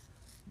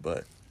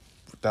 But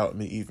without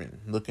me even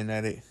looking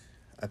at it,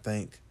 I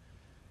think.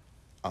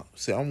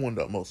 I'm one of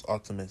the most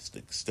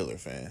optimistic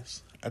Steelers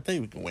fans. I think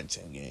we can win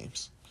 10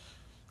 games.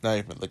 Not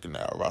even looking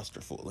at our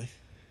roster fully.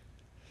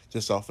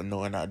 Just off of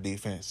knowing our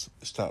defense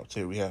is top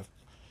tier. We have,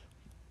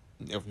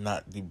 if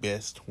not the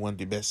best, one of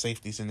the best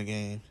safeties in the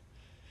game.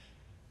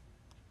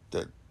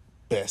 The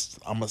best,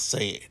 I'm going to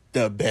say it,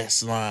 the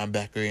best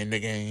linebacker in the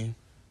game.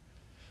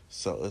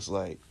 So it's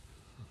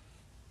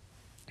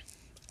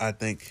I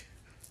think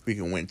we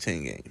can win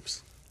 10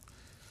 games.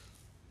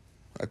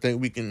 I think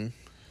we can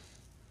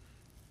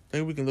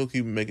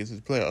low-key make it to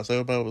the playoffs.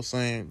 Everybody was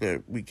saying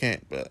that we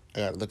can't, but I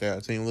got to look at our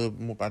team a little bit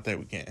more, but I think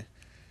we can.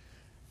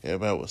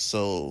 Everybody was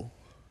so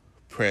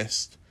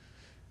pressed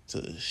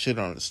to shit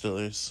on the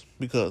Steelers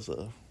because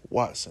of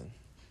Watson,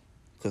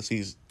 because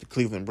he's the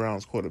Cleveland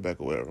Browns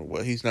quarterback or whatever.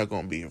 Well, he's not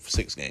going to be here for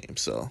 6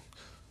 games, so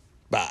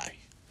bye.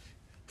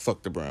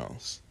 Fuck the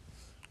Browns.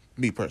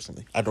 Me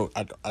personally, I don't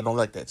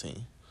like that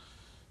team.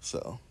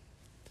 So,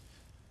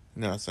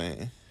 you know what I'm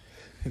saying?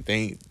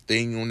 They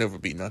ain't gonna never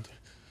beat nothing.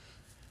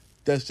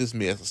 That's just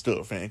me as a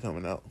Steelers fan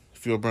coming out.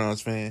 If you're a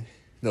Browns fan,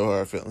 no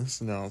hard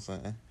feelings. You know what I'm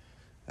saying?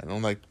 I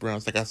don't like the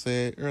Browns. Like I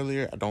said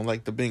earlier, I don't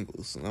like the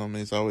Bengals. You know what I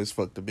mean? It's always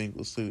fuck the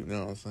Bengals too. You know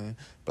what I'm saying?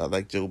 But I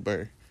like Joe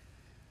Burr.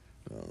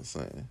 You know what I'm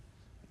saying?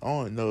 I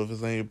don't know if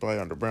there's anybody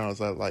on the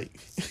Browns I like.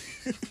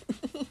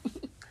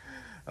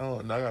 I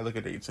don't know. I gotta look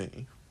at their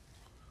team.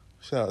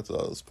 Shout out to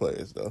all those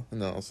players though. You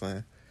know what I'm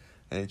saying?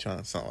 I ain't trying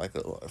to sound like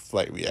a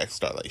Flight React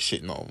start like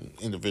shitting on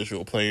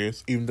individual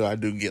players, even though I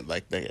do get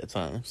like that at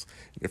times.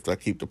 If I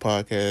keep the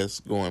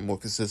podcast going more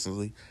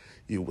consistently,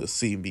 you will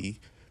see me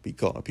be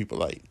calling people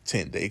like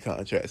 10-day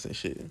contracts and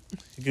shit.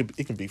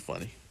 It can be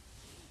funny,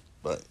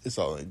 but it's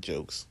all in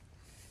jokes.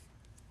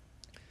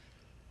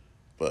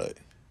 But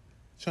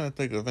trying to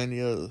think of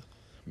any other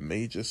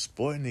major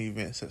sporting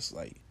events that's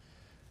like,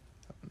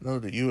 I know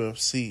the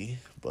UFC,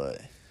 but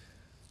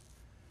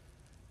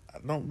I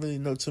don't really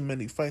know too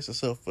many fights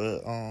except for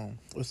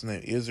what's his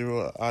name,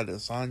 Israel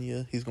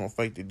Adesanya. He's gonna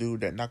fight the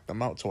dude that knocked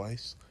him out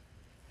twice,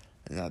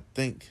 and I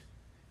think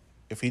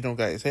if he don't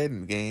got his head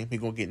in the game, he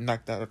gonna get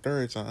knocked out a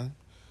third time.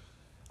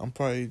 I'm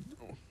probably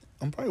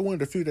one of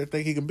the few that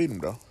think he can beat him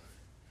though.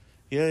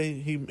 Yeah,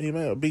 he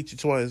may have beat you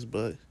twice,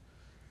 but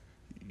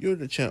you're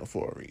the champ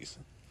for a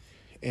reason.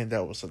 And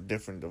that was a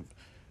different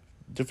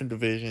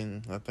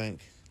division, I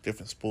think,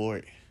 different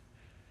sport.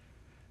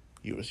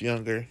 You was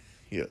younger,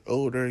 you're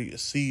older, you're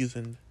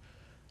seasoned.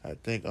 I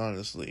think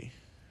honestly,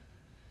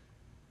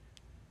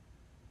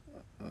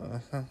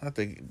 I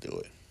think he can do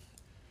it.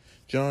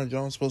 John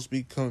Jones supposed to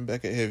be coming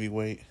back at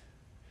heavyweight.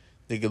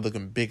 Nigga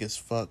looking big as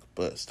fuck,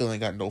 but still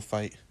ain't got no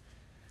fight.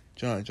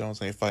 John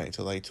Jones ain't fighting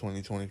until like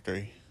 2023,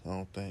 I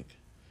don't think.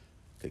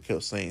 They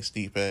kept saying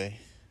Stipe.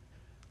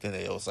 Then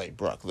it was like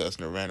Brock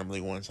Lesnar randomly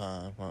one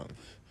time.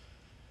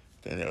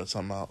 Then they were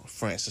talking about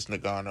Francis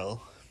Ngannou.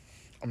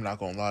 I'm not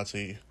gonna lie to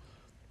you.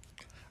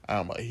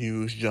 I'm a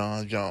huge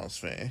John Jones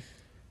fan.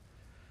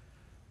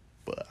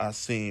 But I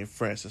seen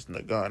Francis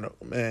Ngannou.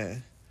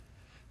 Man,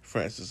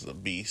 Francis is a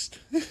beast.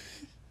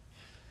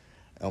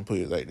 I'm put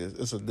it like this.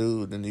 It's a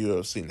dude in the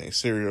UFC named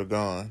Cyril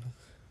Gane.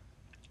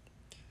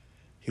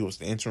 He was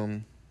the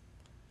interim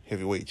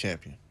heavyweight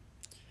champion.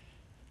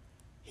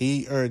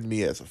 He earned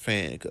me as a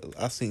fan because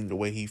I seen the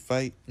way he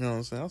fight. You know what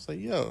I'm saying? I was like,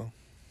 yo,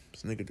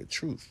 this nigga the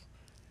truth.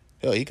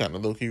 Hell, he kind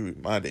of low-key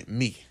reminded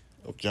me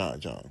of John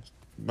Jones.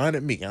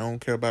 Reminded me. I don't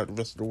care about the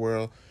rest of the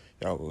world.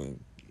 Y'all can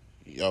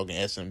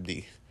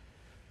SMD.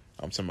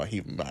 I'm talking about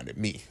he reminded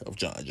me of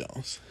John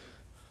Jones.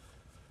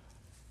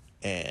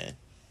 And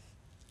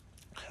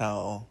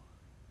how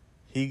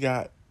he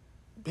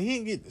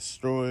didn't get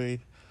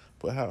destroyed,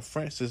 but how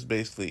Francis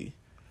basically,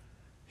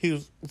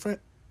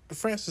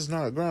 Francis is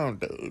not a ground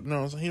dude.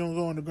 No, he don't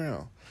go on the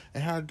ground.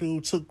 And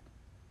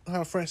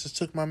how Francis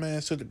took my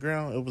man to the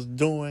ground, it was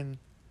doing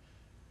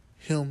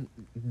him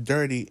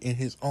dirty in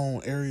his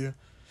own area.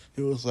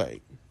 It was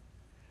like,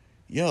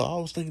 yo,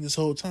 I was thinking this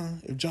whole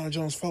time, if John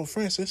Jones fought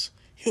Francis,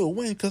 he'll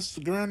win because it's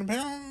the ground and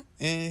pound,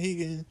 and he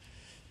can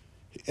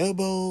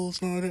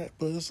elbows and all that.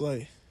 But it's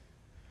like,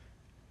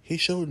 he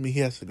showed me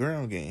he has the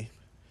ground game.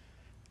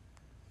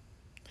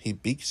 He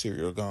beat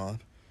Cyril Gane,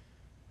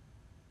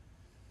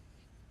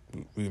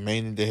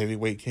 remaining the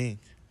heavyweight king.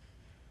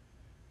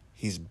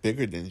 He's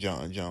bigger than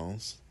John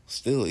Jones.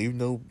 Still, even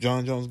though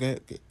John Jones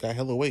got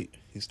hella weight,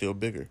 he's still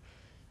bigger.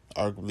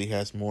 Arguably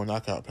has more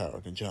knockout power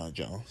than John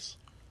Jones.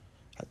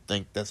 I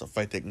think that's a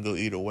fight that can go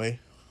either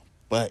way.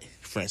 But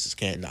Francis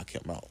can't knock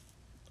him out.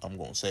 I'm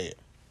going to say it.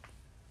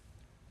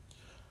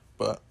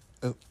 But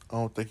I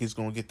don't think he's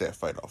going to get that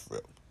fight off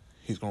rip.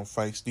 He's going to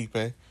fight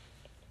Stipe.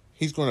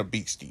 He's going to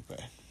beat Stipe.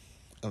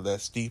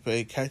 Unless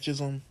Stipe catches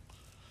him.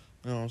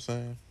 You know what I'm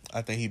saying?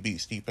 I think he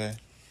beats Stipe. Because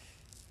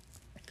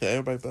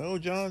everybody's like, oh,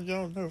 John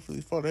Jones never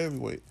really fought a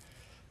heavyweight.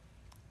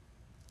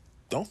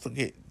 Don't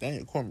forget,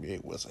 Daniel Cormier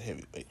was a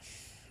heavyweight.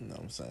 You know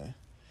what I'm saying?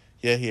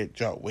 Yeah, he had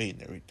dropped weight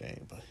and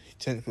everything, but he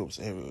technically was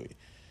a heavyweight.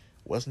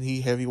 Wasn't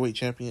he heavyweight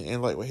champion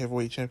and lightweight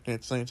heavyweight champion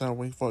at the same time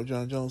when he fought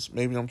John Jones?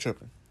 Maybe I'm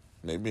tripping.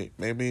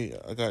 Maybe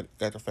I got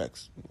the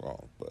facts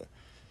wrong. But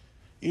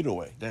either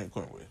way, Daniel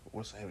Cormier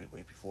was a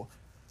heavyweight before.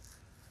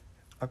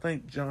 I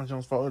think John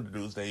Jones fought other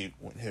dudes they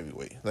went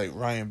heavyweight. Like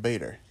Ryan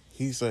Bader.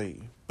 He's a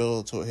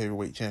Bellator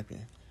heavyweight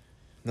champion.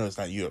 No, it's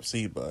not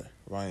UFC, but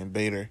Ryan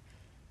Bader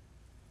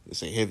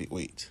is a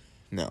heavyweight.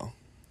 No,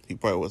 he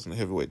probably wasn't a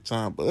heavyweight at the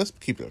time, but let's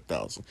keep it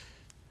 1,000.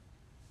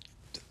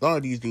 A lot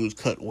of these dudes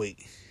cut weight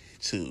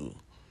to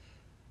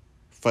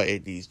fight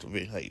at these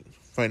divisions. Like,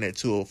 fighting at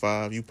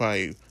 205, you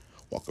probably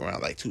walk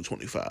around like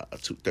 225,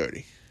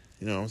 230.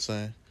 You know what I'm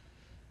saying?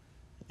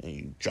 And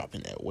you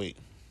dropping that weight.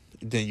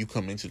 Then you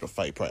come into the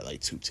fight probably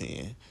like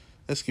 210.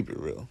 Let's keep it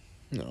real.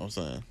 You know what I'm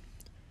saying?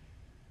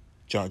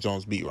 John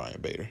Jones beat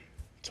Ryan Bader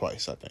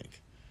twice, I think.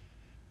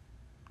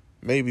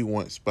 Maybe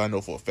once, but I know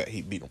for a fact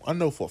he beat him.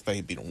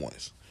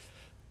 Once.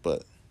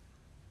 But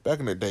back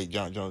in the day,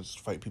 John Jones used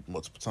to fight people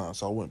multiple times,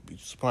 so I wouldn't be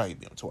surprised he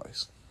beat him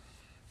twice.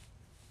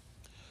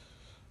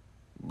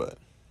 But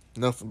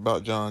enough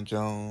about John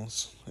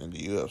Jones and the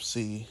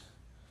UFC.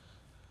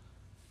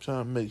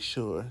 Trying to make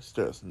sure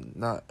there's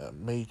not a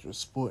major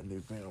sporting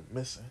event I'm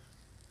missing.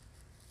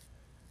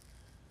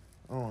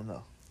 I don't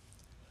know.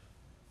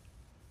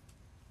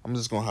 I'm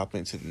just going to hop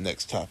into the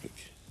next topic,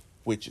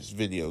 which is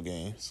video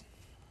games.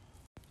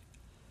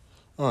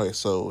 Alright,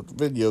 so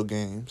video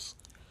games.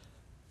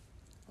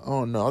 I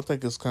don't know. I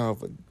think it's kind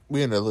of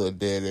we're in a little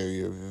dead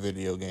area of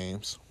video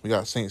games. We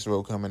got Saints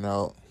Row coming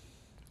out.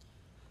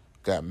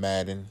 Got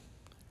Madden.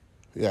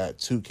 We got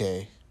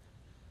 2K.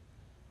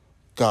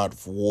 God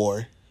of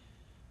War.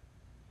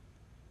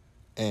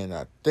 And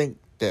I think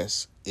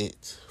that's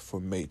it for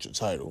major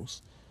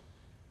titles.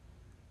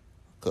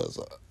 Because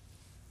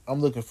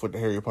I'm looking for the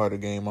Harry Potter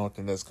game. I don't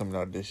think that's coming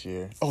out this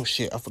year. Oh,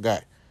 shit, I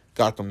forgot.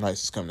 Gotham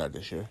Knights is coming out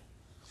this year.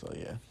 So,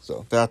 yeah.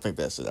 So, I think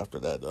that's it after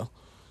that, though.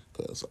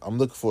 Because I'm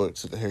looking forward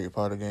to the Harry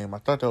Potter game. I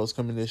thought that was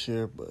coming this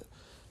year, but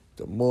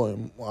the more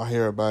I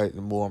hear about it,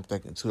 the more I'm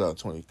thinking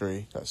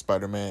 2023. Got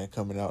Spider-Man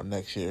coming out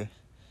next year.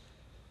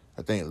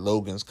 I think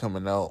Logan's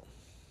coming out.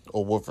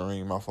 Or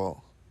Wolverine, my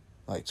fault.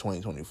 Like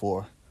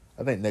 2024.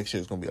 I think next year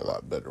is going to be a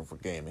lot better for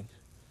gaming.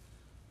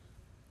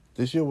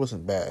 This year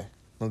wasn't bad.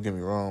 Don't get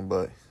me wrong,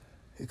 but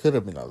it could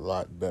have been a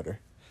lot better.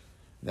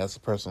 And that's a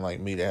person like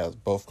me that has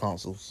both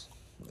consoles.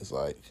 It's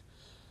like,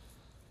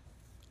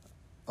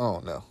 I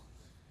don't know.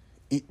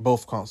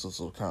 Both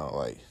consoles are kind of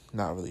like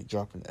not really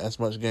dropping as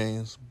much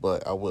games,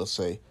 but I will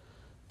say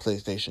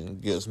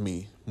PlayStation gives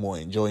me more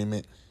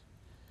enjoyment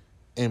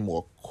and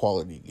more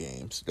quality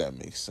games. If that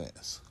makes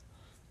sense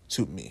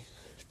to me.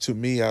 To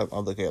me, I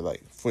look at,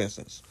 like, for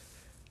instance,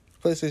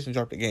 PlayStation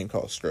dropped a game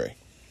called Stray.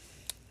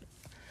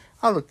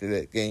 I looked at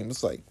that game.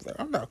 It's like,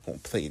 I'm not gonna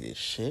play this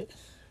shit,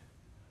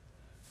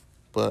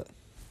 but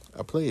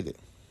I played it.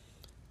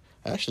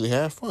 I actually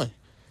had fun.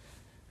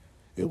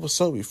 It was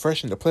so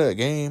refreshing to play a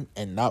game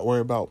and not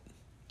worry about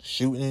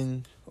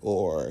shooting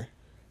or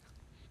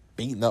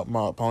beating up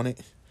my opponent.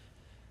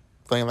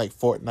 Playing like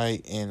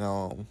Fortnite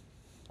and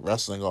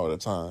wrestling all the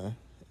time.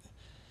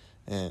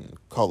 And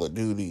Call of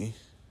Duty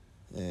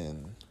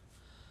and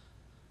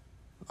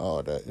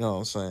all that. You know what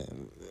I'm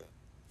saying?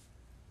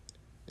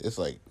 It's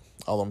like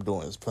all I'm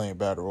doing is playing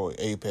Battle Royale,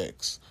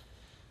 Apex,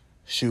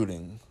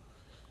 shooting,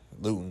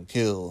 looting,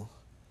 kill,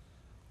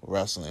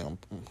 wrestling.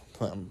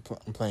 I'm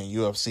playing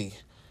UFC.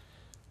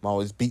 I'm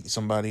always beating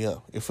somebody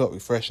up. It felt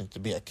refreshing to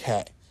be a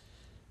cat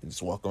and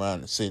just walk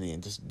around the city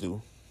and just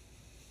do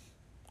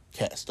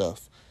cat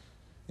stuff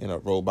in a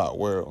robot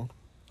world.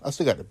 I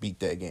still got to beat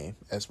that game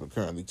as we're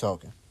currently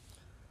talking.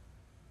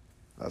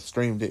 I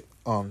streamed it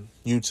on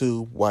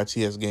YouTube,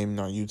 YTS Gaming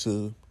on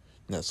YouTube.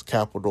 And that's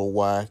capital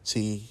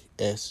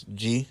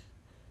YTSG.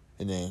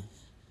 And then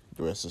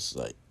the rest is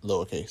like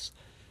lowercase.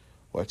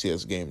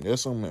 YTS Gaming.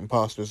 There's some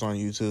imposters on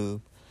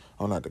YouTube. I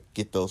don't know how to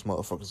get those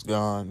motherfuckers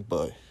gone,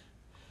 but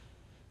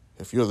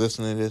if you're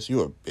listening to this,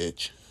 you're a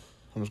bitch.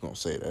 I'm just going to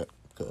say that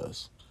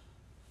because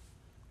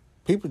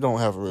people don't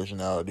have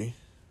originality.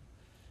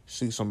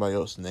 See somebody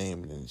else's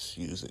name and then just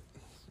use it.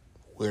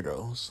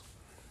 Weirdos.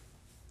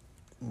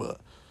 But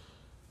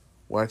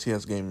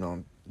YTS Gaming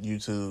on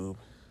YouTube.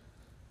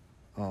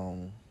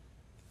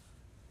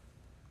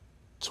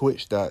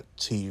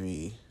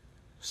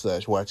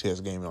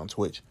 Twitch.tv/YTS Gaming on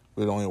Twitch.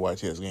 We're only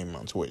YTS Gaming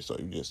on Twitch, so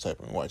you just type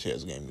in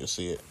YTS Gaming, you'll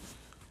see it.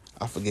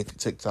 I forget the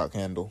TikTok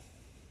handle.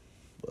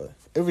 But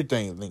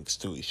everything links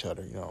to each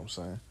other, you know what I'm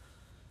saying?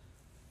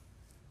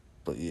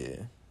 But yeah.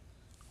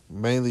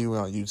 Mainly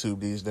we're on YouTube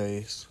these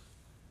days.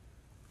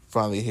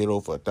 Finally hit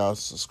over 1,000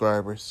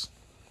 subscribers.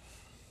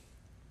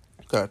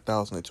 Got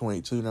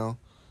 1,022 now.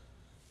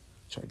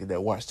 Trying to get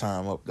that watch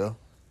time up though.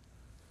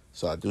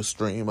 So I do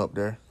stream up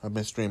there. I've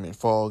been streaming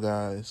Fall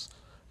Guys.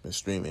 Been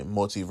streaming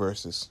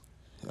Multiverses.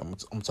 I'm going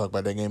to talk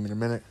about that game in a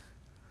minute.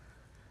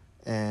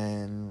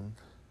 And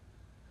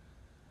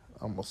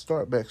I'm going to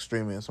start back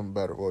streaming some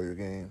Battle Royale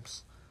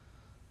games.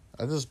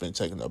 I've just been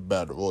taking a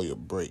Battle Royale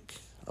break.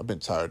 I've been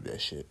tired of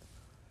that shit.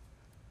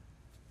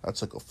 I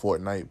took a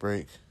Fortnite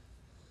break.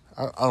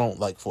 I don't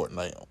like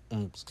Fortnite.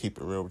 I'm just keep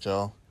it real with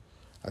y'all.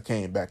 I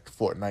came back to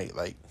Fortnite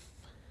like,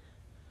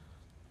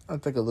 I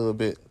think a little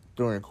bit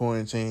during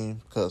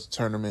quarantine because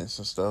tournaments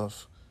and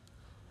stuff.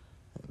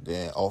 And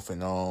then off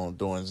and on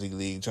doing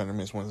Z-League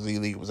tournaments when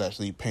Z-League was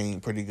actually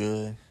paying pretty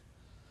good.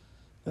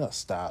 Then I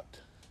stopped.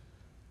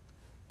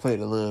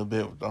 Played a little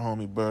bit with the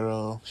homie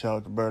Berto. Shout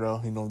out to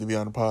Berto. He normally be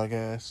on the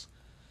podcast.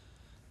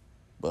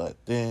 But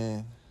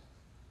then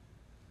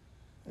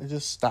I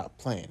just stopped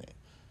playing it.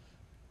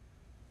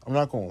 I'm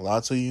not going to lie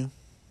to you.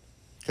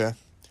 Okay?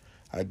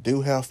 I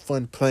do have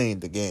fun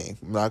playing the game.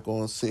 I'm not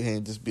going to sit here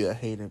and just be a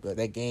hater. But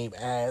that game,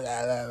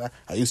 I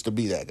used to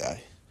be that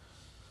guy.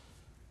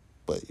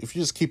 But if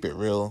you just keep it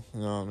real,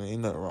 you know what I mean?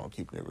 Ain't nothing wrong with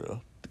keeping it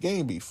real. The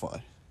game be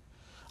fun.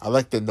 I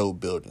like the no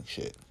building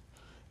shit.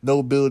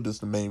 No build is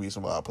the main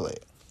reason why I play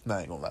it. I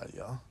ain't gonna lie to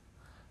y'all.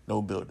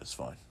 No build is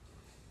fun.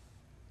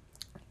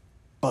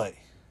 But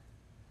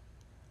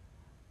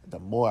the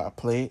more I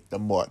play it, the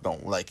more I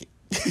don't like it.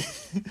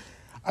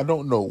 I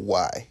don't know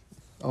why.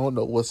 I don't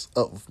know what's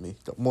up with me.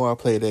 The more I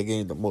play that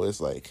game, the more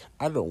it's like,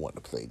 I don't want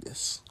to play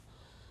this.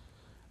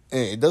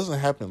 And it doesn't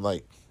happen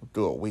like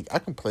through a week. I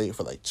can play it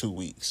for like 2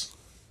 weeks.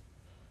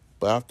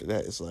 But after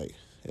that, it's like,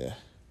 yeah.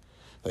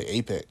 Like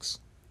Apex.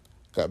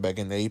 Got back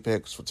into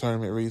Apex for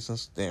tournament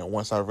reasons. Then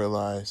once I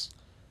realized,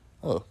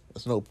 oh,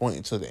 there's no point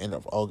until the end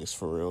of August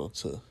for real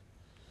to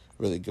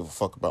really give a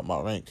fuck about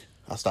my rank.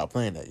 I stopped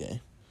playing that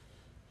game.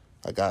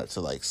 I got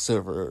to like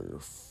silver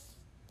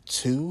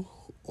 2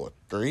 or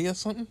 3 or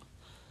something.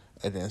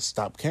 And then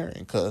stopped caring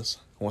because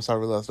once I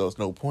realized there was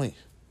no point,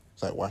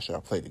 it's like, why should I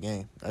play the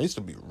game? I used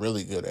to be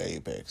really good at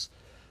Apex.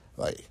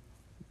 Like,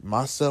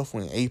 myself,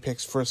 when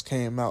Apex first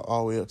came out,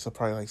 all the way up to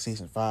probably like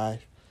season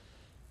 5,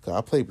 because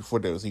I played before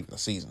there was even a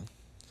season.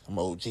 I'm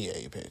OG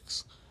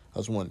Apex. I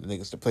was one of the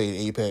niggas that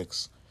played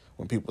Apex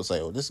when people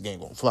say, oh, this game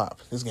gonna flop.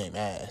 This game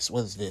ass.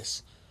 What is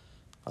this?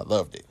 I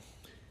loved it.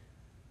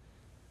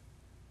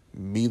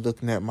 Me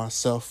looking at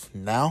myself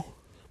now,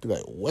 be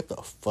like, what the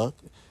fuck?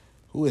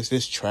 Who is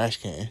this trash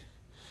can?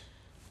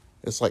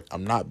 It's like,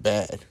 I'm not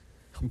bad.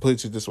 I'm putting it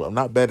to you this way. I'm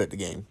not bad at the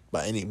game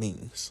by any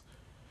means.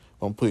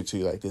 I'm going to put it to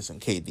you like this in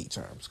KD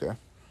terms, okay?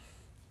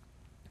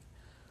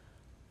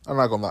 I'm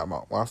not going to lie.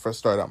 When I first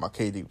started out, my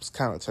KD was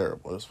kind of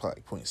terrible. It was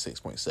probably like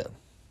 0.6, 0.7. I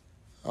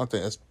don't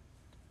think that's...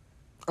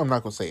 I'm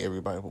not going to say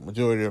everybody, but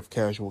majority of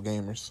casual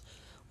gamers,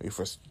 when you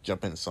first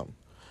jump into something.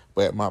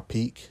 But at my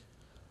peak,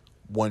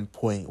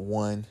 1.1,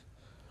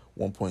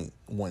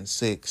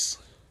 1.16.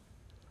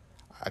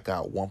 I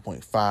got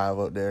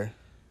 1.5 up there.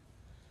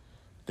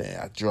 Then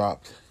I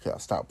dropped because I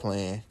stopped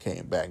playing.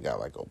 Came back,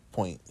 got like a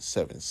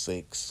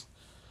 0.76.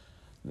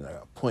 Then I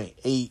got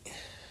 0.8.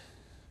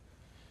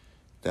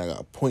 Then I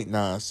got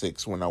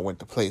 0.96 when I went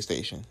to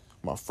PlayStation.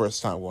 My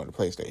first time going to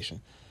PlayStation.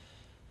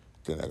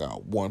 Then I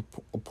got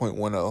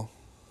 1.10.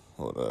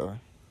 Whatever.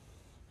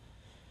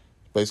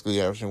 Basically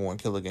averaging 1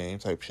 kill a game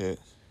type shit.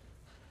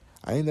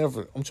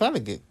 I'm trying to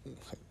get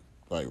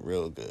like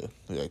real good.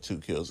 Like 2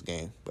 kills a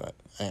game. But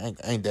I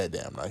ain't that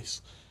damn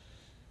nice.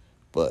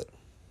 But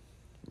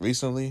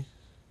recently,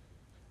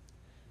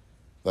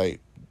 like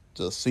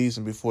the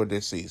season before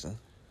this season,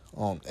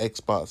 on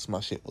Xbox,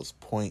 my shit was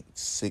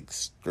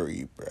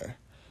 0.63, bruh.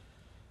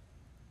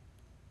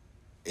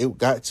 It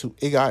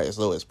got as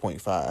low as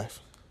 0.5.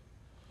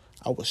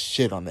 I was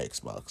shit on the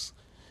Xbox.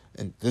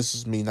 And this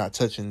is me not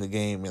touching the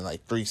game in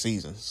like 3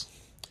 seasons.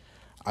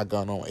 I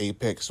got on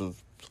Apex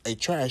with a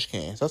trash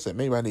can. So I said,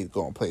 maybe I need to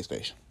go on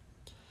PlayStation.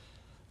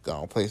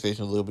 Got on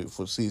PlayStation a little bit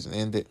before the season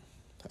ended.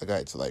 I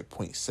got it to like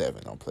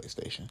 0.7 on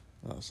PlayStation.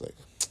 And I was like,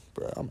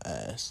 bro, I'm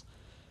ass.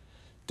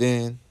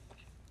 Then,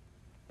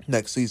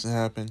 next season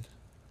happened.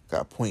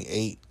 Got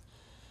 0.8.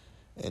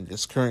 And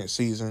this current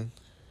season,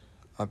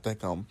 I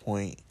think I'm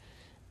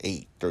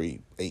 0.83,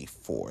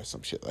 84,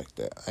 some shit like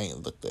that. I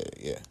ain't looked at it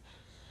yet.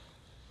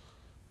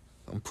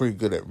 I'm pretty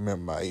good at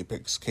remembering my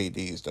Apex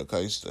KDs though,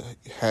 cause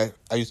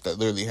I used to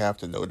literally have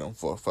to know them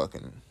for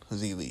fucking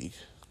Z League.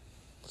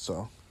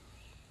 So,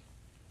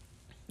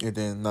 and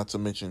then not to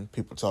mention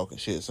people talking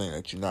shit, saying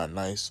that you're not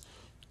nice,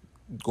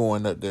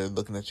 going up there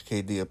looking at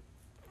your KD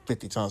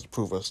 50 times to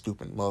prove a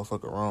stupid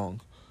motherfucker wrong.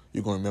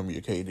 You're gonna remember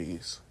your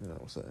KDs. You know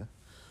what I'm saying?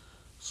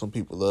 Some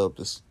people love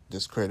to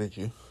discredit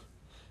you,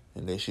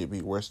 and they should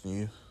be worse than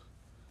you.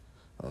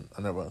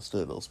 I never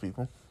understood those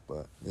people,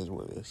 but it is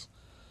what it is.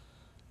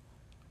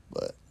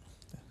 But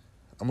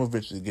I'm gonna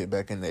eventually get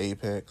back into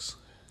Apex.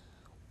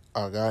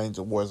 I got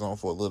into Warzone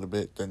for a little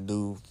bit. The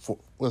new,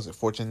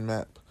 Fortune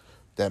map?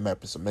 That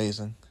map is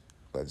amazing.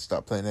 But I just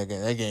stopped playing that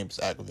game. That game is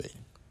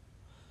aggravating.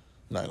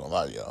 I'm not gonna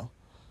lie to y'all.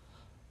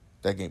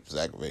 That game is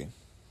aggravating.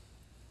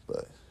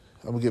 But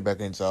I'm gonna get back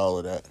into all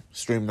of that.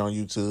 Streaming on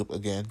YouTube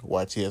again.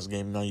 YTS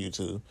Gaming on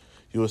YouTube.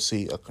 You will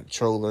see a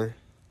controller,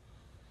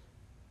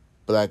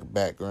 black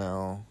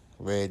background,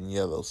 red and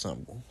yellow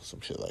symbol,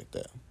 some shit like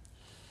that.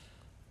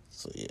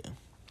 So yeah.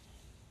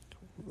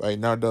 Right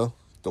now though,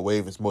 the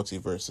wave is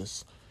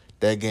multiverses.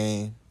 That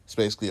game is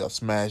basically a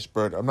Smash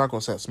Brothers. I'm not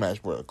gonna say a Smash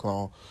Brothers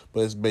clone,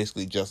 but it's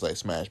basically just like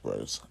Smash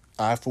Brothers.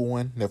 I, for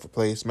one, never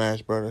played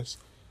Smash Brothers.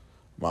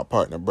 My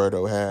partner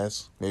Berto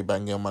has. Maybe I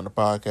can get him on the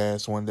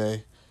podcast one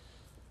day,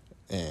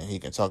 and he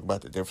can talk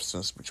about the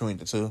differences between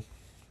the two.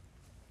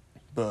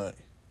 But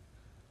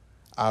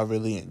I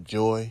really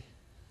enjoy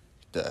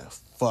the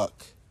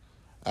fuck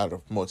out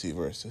of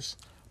multiverses.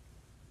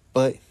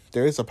 But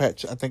there is a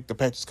patch. I think the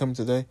patch is coming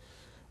today.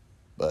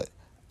 But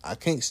I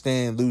can't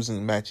stand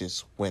losing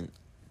matches when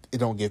it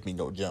don't give me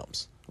no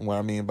jumps. And what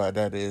I mean by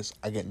that is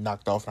I get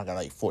knocked off and I got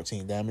like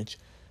 14 damage.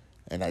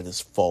 And I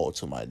just fall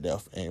to my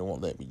death and it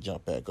won't let me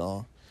jump back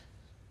on.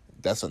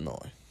 That's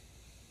annoying.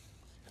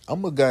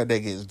 I'm a guy that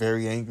gets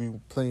very angry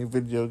playing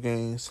video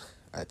games.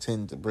 I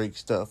tend to break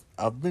stuff.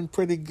 I've been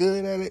pretty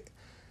good at it,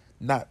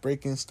 not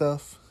breaking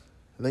stuff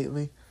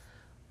lately.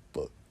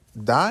 But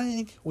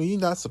dying when you're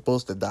not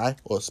supposed to die,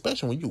 or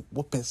especially when you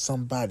whooping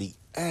somebody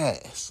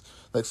ass.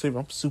 Like, say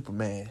I'm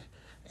Superman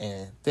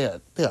and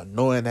they're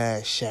annoying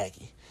ass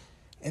Shaggy,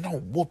 and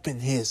I'm whooping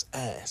his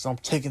ass. I'm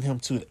taking him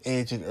to the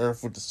edge of the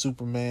earth with the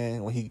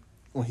Superman when he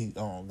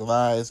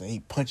glides and he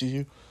punches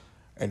you,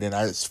 and then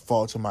I just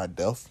fall to my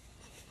death.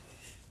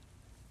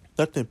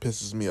 Nothing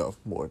pisses me off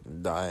more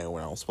than dying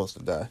when I'm supposed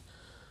to die.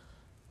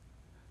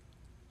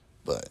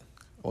 But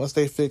once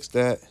they fix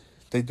that,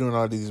 they doing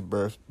all these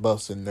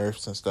buffs and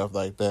nerfs and stuff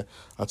like that.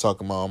 I talk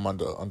about them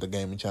on the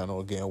gaming channel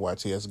again,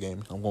 YTS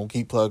Gaming. I'm gonna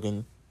keep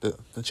plugging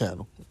the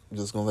channel. I'm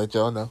just gonna let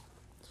y'all know.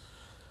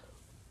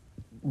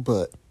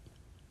 But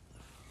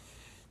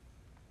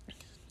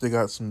they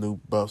got some new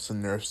buffs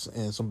and nerfs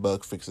and some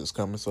bug fixes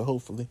coming, so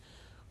hopefully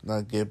when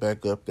I get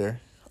back up there,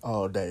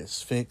 all that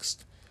is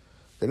fixed.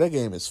 That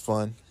game is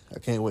fun. I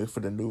can't wait for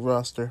the new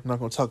roster. I'm not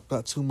going to talk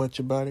about too much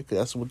about it because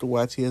that's what the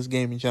YTS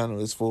Gaming channel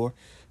is for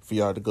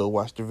y'all to go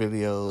watch the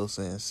videos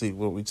and see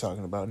what we're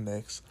talking about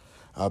next.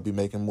 I'll be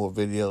making more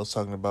videos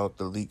talking about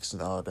the leaks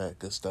and all that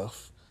good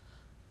stuff.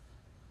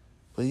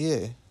 But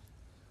yeah,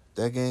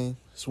 that game,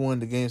 it's one of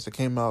the games that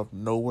came out of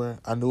nowhere.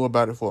 I knew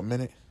about it for a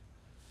minute,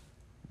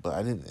 but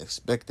I didn't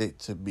expect it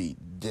to be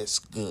this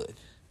good.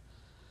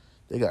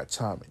 They got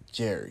Tom and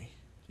Jerry.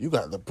 You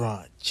got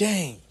LeBron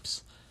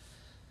James.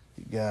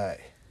 You got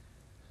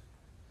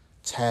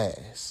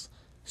Taz,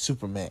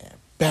 Superman,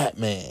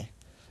 Batman.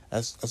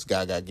 That's a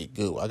guy I gotta get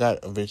good with. I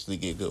gotta eventually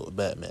get good with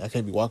Batman. I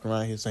can't be walking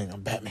around here saying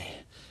I'm Batman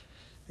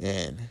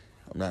and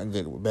I'm not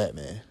good with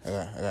Batman. I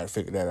gotta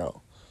figure that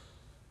out.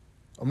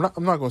 I'm not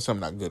gonna say I'm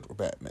not good with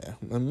Batman.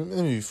 Let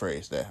me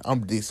rephrase that.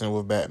 I'm decent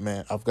with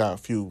Batman. I've got a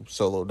few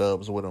solo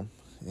dubs with him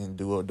and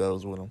duo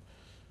dubs with him,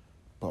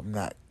 but I'm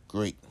not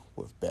great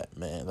with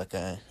Batman like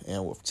I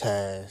am with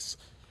Taz.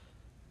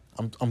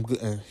 I'm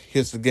good. And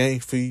here's the game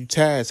for you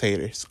Taz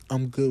haters.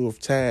 I'm good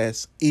with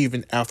Taz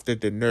even after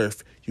the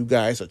nerf. You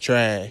guys are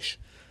trash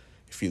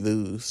if you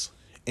lose,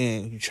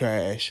 and you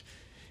trash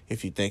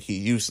if you think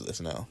he's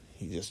useless now.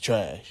 He's just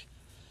trash.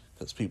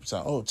 Because people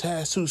say, oh,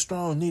 Taz too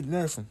strong, need to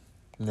nerf him.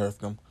 Nerf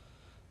him.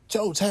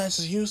 Oh, Taz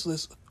is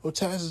useless. Or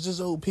Taz is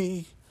just OP.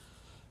 It's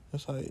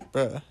like,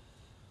 bruh.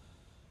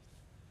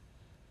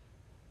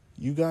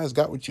 You guys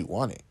got what you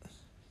wanted.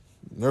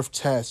 Nerf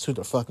Taz to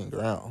the fucking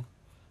ground.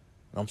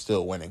 I'm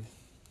still winning.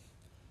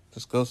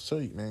 Just goes to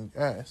you, man.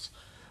 Ass.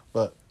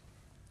 But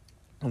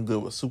I'm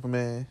good with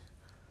Superman.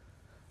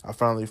 I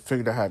finally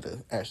figured out how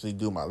to actually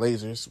do my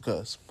lasers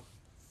because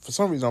for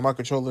some reason on my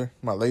controller,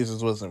 my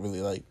lasers wasn't really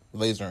like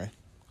lasering.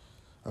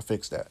 I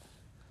fixed that.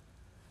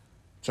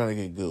 Trying to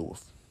get good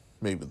with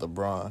maybe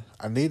LeBron.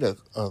 I need a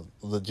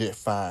legit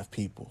 5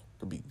 people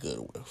to be good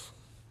with.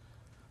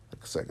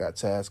 Like I said, I got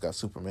Taz, got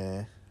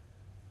Superman.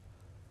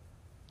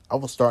 I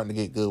was starting to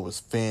get good with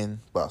Finn,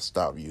 but I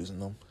stopped using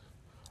them.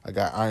 I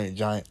got Iron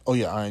Giant. Oh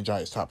yeah, Iron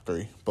Giant's top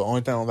 3. But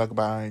only thing I don't like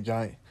about Iron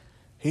Giant,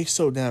 he's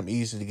so damn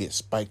easy to get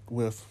spiked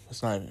with.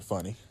 It's not even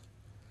funny.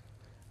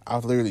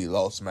 I've literally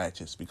lost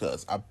matches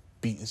because I've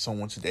beaten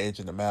someone to the edge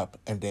of the map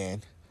and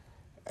then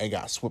I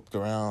got swapped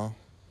around,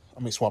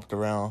 and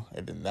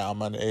then now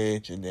I'm on the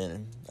edge, and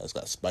then I just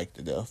got spiked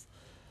to death.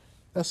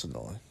 That's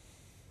annoying.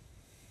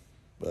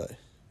 But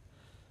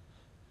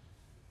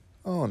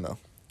I don't know.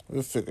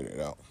 We'll figure it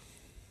out.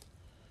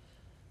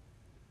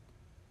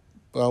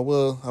 But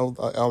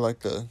I'll like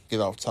to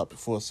get off topic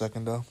for a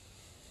second, though.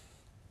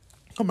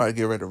 I'm about to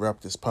get ready to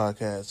wrap this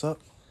podcast up.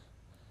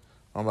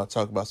 I'm about to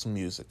talk about some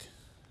music.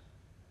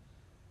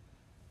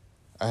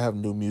 I have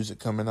new music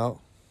coming out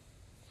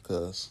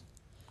because,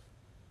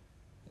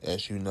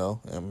 as you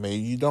know, and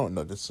maybe you don't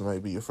know, this may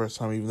be your first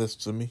time you listen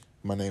to me.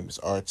 My name is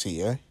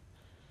R.T.A.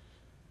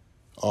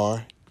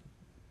 R.T.A.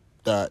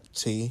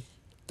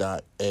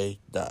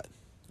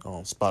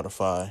 On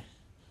Spotify,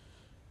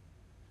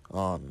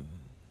 on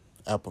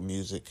Apple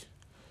Music.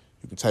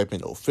 You can type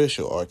in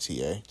official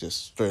R.T.A.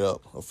 Just straight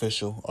up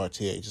official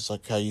R.T.A. Just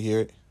like how you hear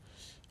it.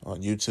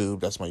 On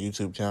YouTube, that's my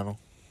YouTube channel.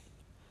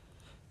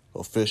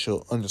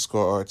 Official _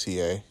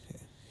 R.T.A.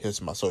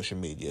 Here's my social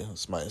media.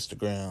 It's my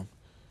Instagram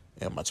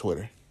and my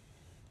Twitter.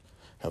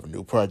 I have a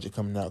new project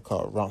coming out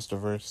called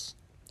Ronsterverse.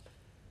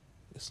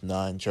 It's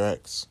 9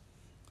 tracks.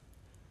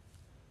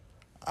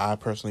 I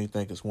personally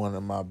think it's one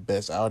of my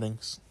best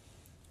outings.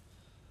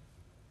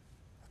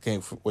 I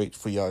can't wait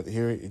for y'all to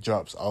hear it. It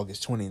drops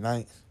August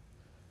 29th.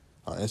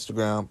 On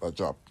Instagram, I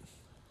dropped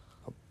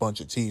a bunch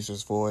of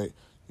teasers for it.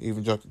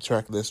 Even dropped the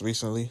track list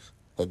recently.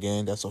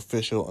 Again, that's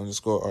official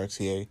 _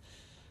 R.T.A.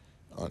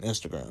 on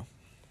Instagram.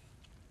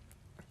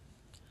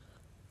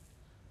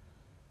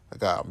 I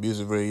got a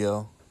music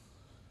video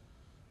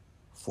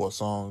for a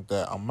song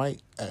that I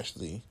might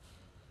actually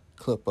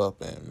clip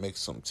up and make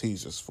some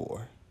teasers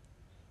for.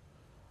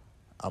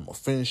 I'm going to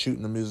finish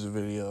shooting the music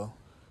video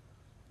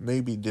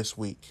maybe this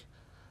week.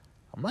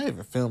 I might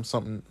even film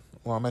something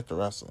while I'm at the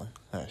wrestling,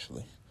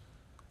 actually.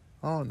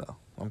 I don't know.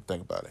 I'm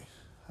thinking about it.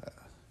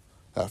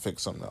 I'll figure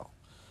something out.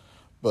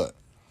 But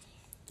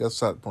that's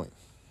beside the point.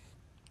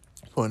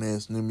 Point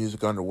is, new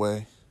music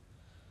underway.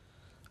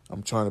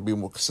 I'm trying to be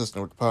more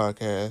consistent with the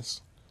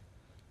podcast.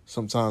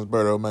 Sometimes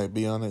Berto might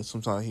be on it.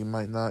 Sometimes he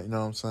might not. You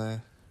know what I'm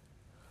saying?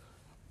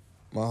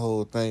 My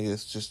whole thing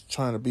is just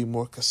trying to be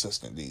more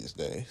consistent these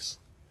days.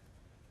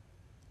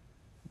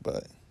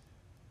 But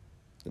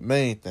the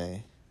main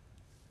thing,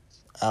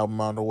 album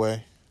on the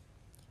way.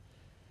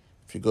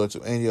 If you go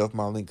to any of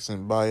my links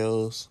in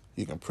bios,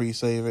 you can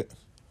pre-save it.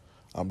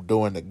 I'm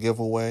doing a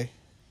giveaway.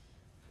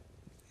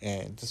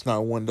 And it's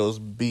not one of those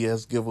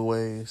BS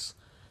giveaways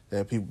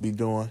that people be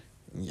doing.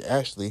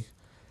 Actually,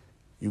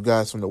 you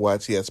guys from the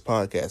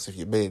Ytspodcast, if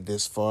you made it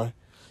this far,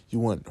 you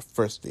weren't the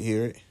first to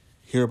hear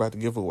about the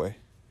giveaway.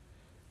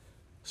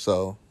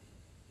 So,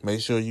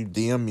 make sure you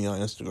DM me on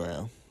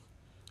Instagram,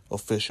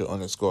 official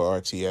 _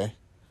 R.T.A.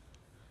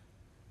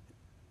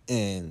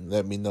 And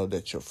let me know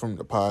that you're from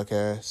the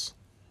podcast.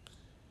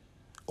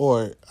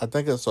 Or, I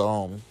think it's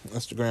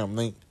Instagram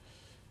link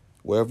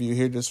wherever you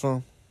hear this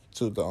from,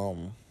 to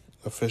the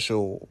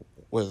official,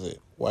 what is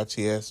it,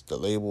 YTS, the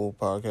label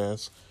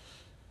podcast.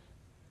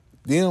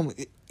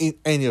 DM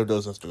any of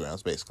those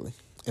Instagrams, basically,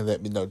 and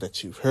let me know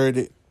that you've heard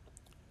it.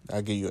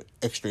 I'll give you an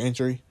extra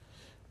entry.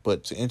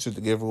 But to enter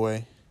the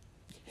giveaway,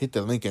 hit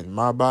the link in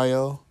my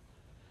bio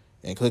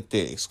and click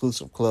the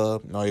exclusive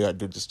club. And all you got to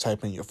do is just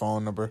type in your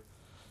phone number.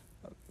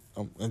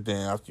 And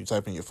then after you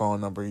type in your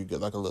phone number, you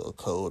get like a little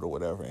code or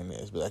whatever, and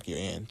it's like you're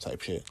in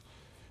type shit.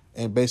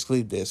 And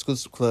basically, the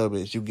exclusive club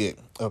is you get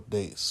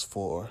updates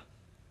for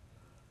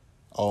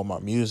all my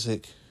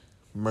music,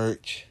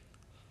 merch,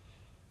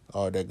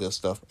 all that good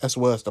stuff, as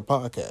well as the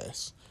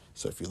podcast.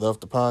 So if you love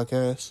the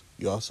podcast,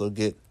 you also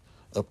get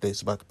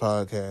updates about the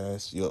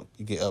podcast. You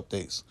get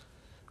updates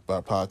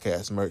about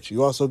podcast merch.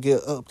 You also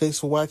get updates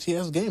for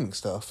YTS gaming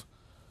stuff.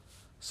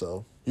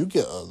 So you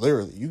get a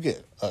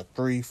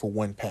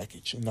 3-for-1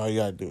 package. And all you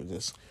gotta do is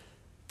just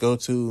go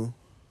to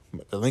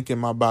the link in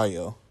my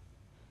bio,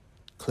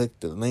 click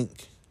the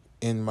link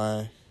in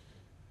my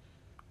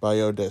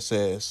bio that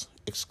says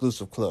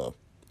exclusive club,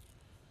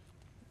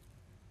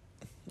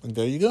 and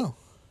there you go.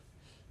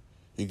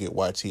 You get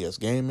YTS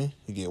gaming,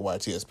 you get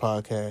YTS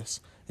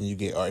podcast, and you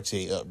get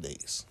R.T.A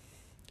updates.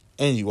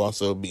 And you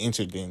also be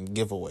entered in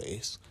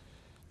giveaways.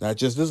 Not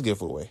just this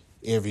giveaway,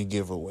 every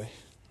giveaway.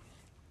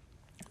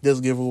 This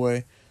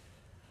giveaway,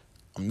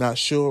 I'm not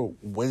sure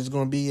what it's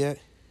going to be yet.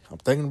 I'm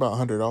thinking about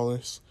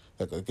 $100,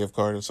 like a gift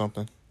card or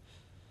something.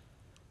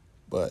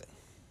 But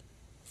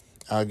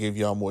I'll give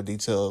y'all more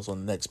details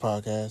on the next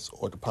podcast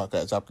or the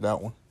podcast after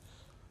that one.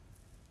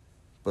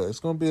 But it's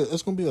gonna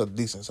be a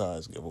decent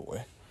sized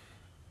giveaway.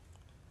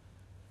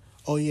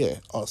 Oh yeah,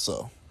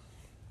 also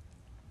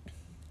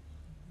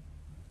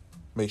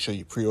make sure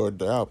you pre-order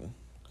the album.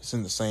 It's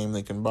in the same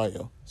link in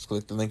bio. Just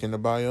click the link in the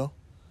bio.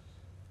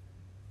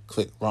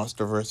 Click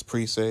Monsterverse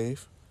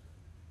pre-save.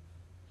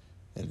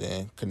 And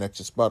then connect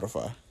to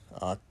Spotify.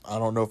 I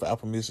don't know if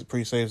Apple Music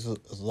pre-save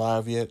is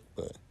live yet,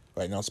 but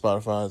right now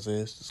Spotify's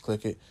is. Just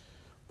click it.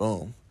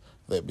 Boom.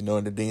 Let me know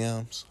in the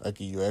DMs. I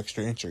give you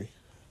extra entry.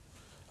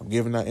 I'm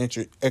giving out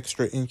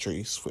extra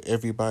entries for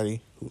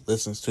everybody who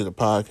listens to the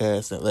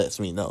podcast and lets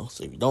me know.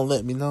 So if you don't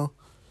let me know,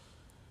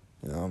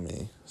 you know what I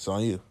mean, it's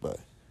on you.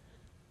 But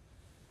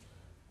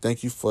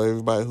thank you for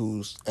everybody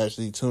who's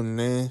actually tuning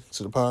in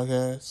to the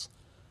podcast.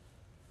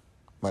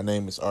 My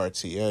name is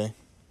R.T.A.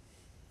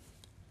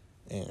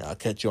 And I'll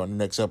catch you on the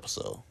next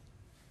episode.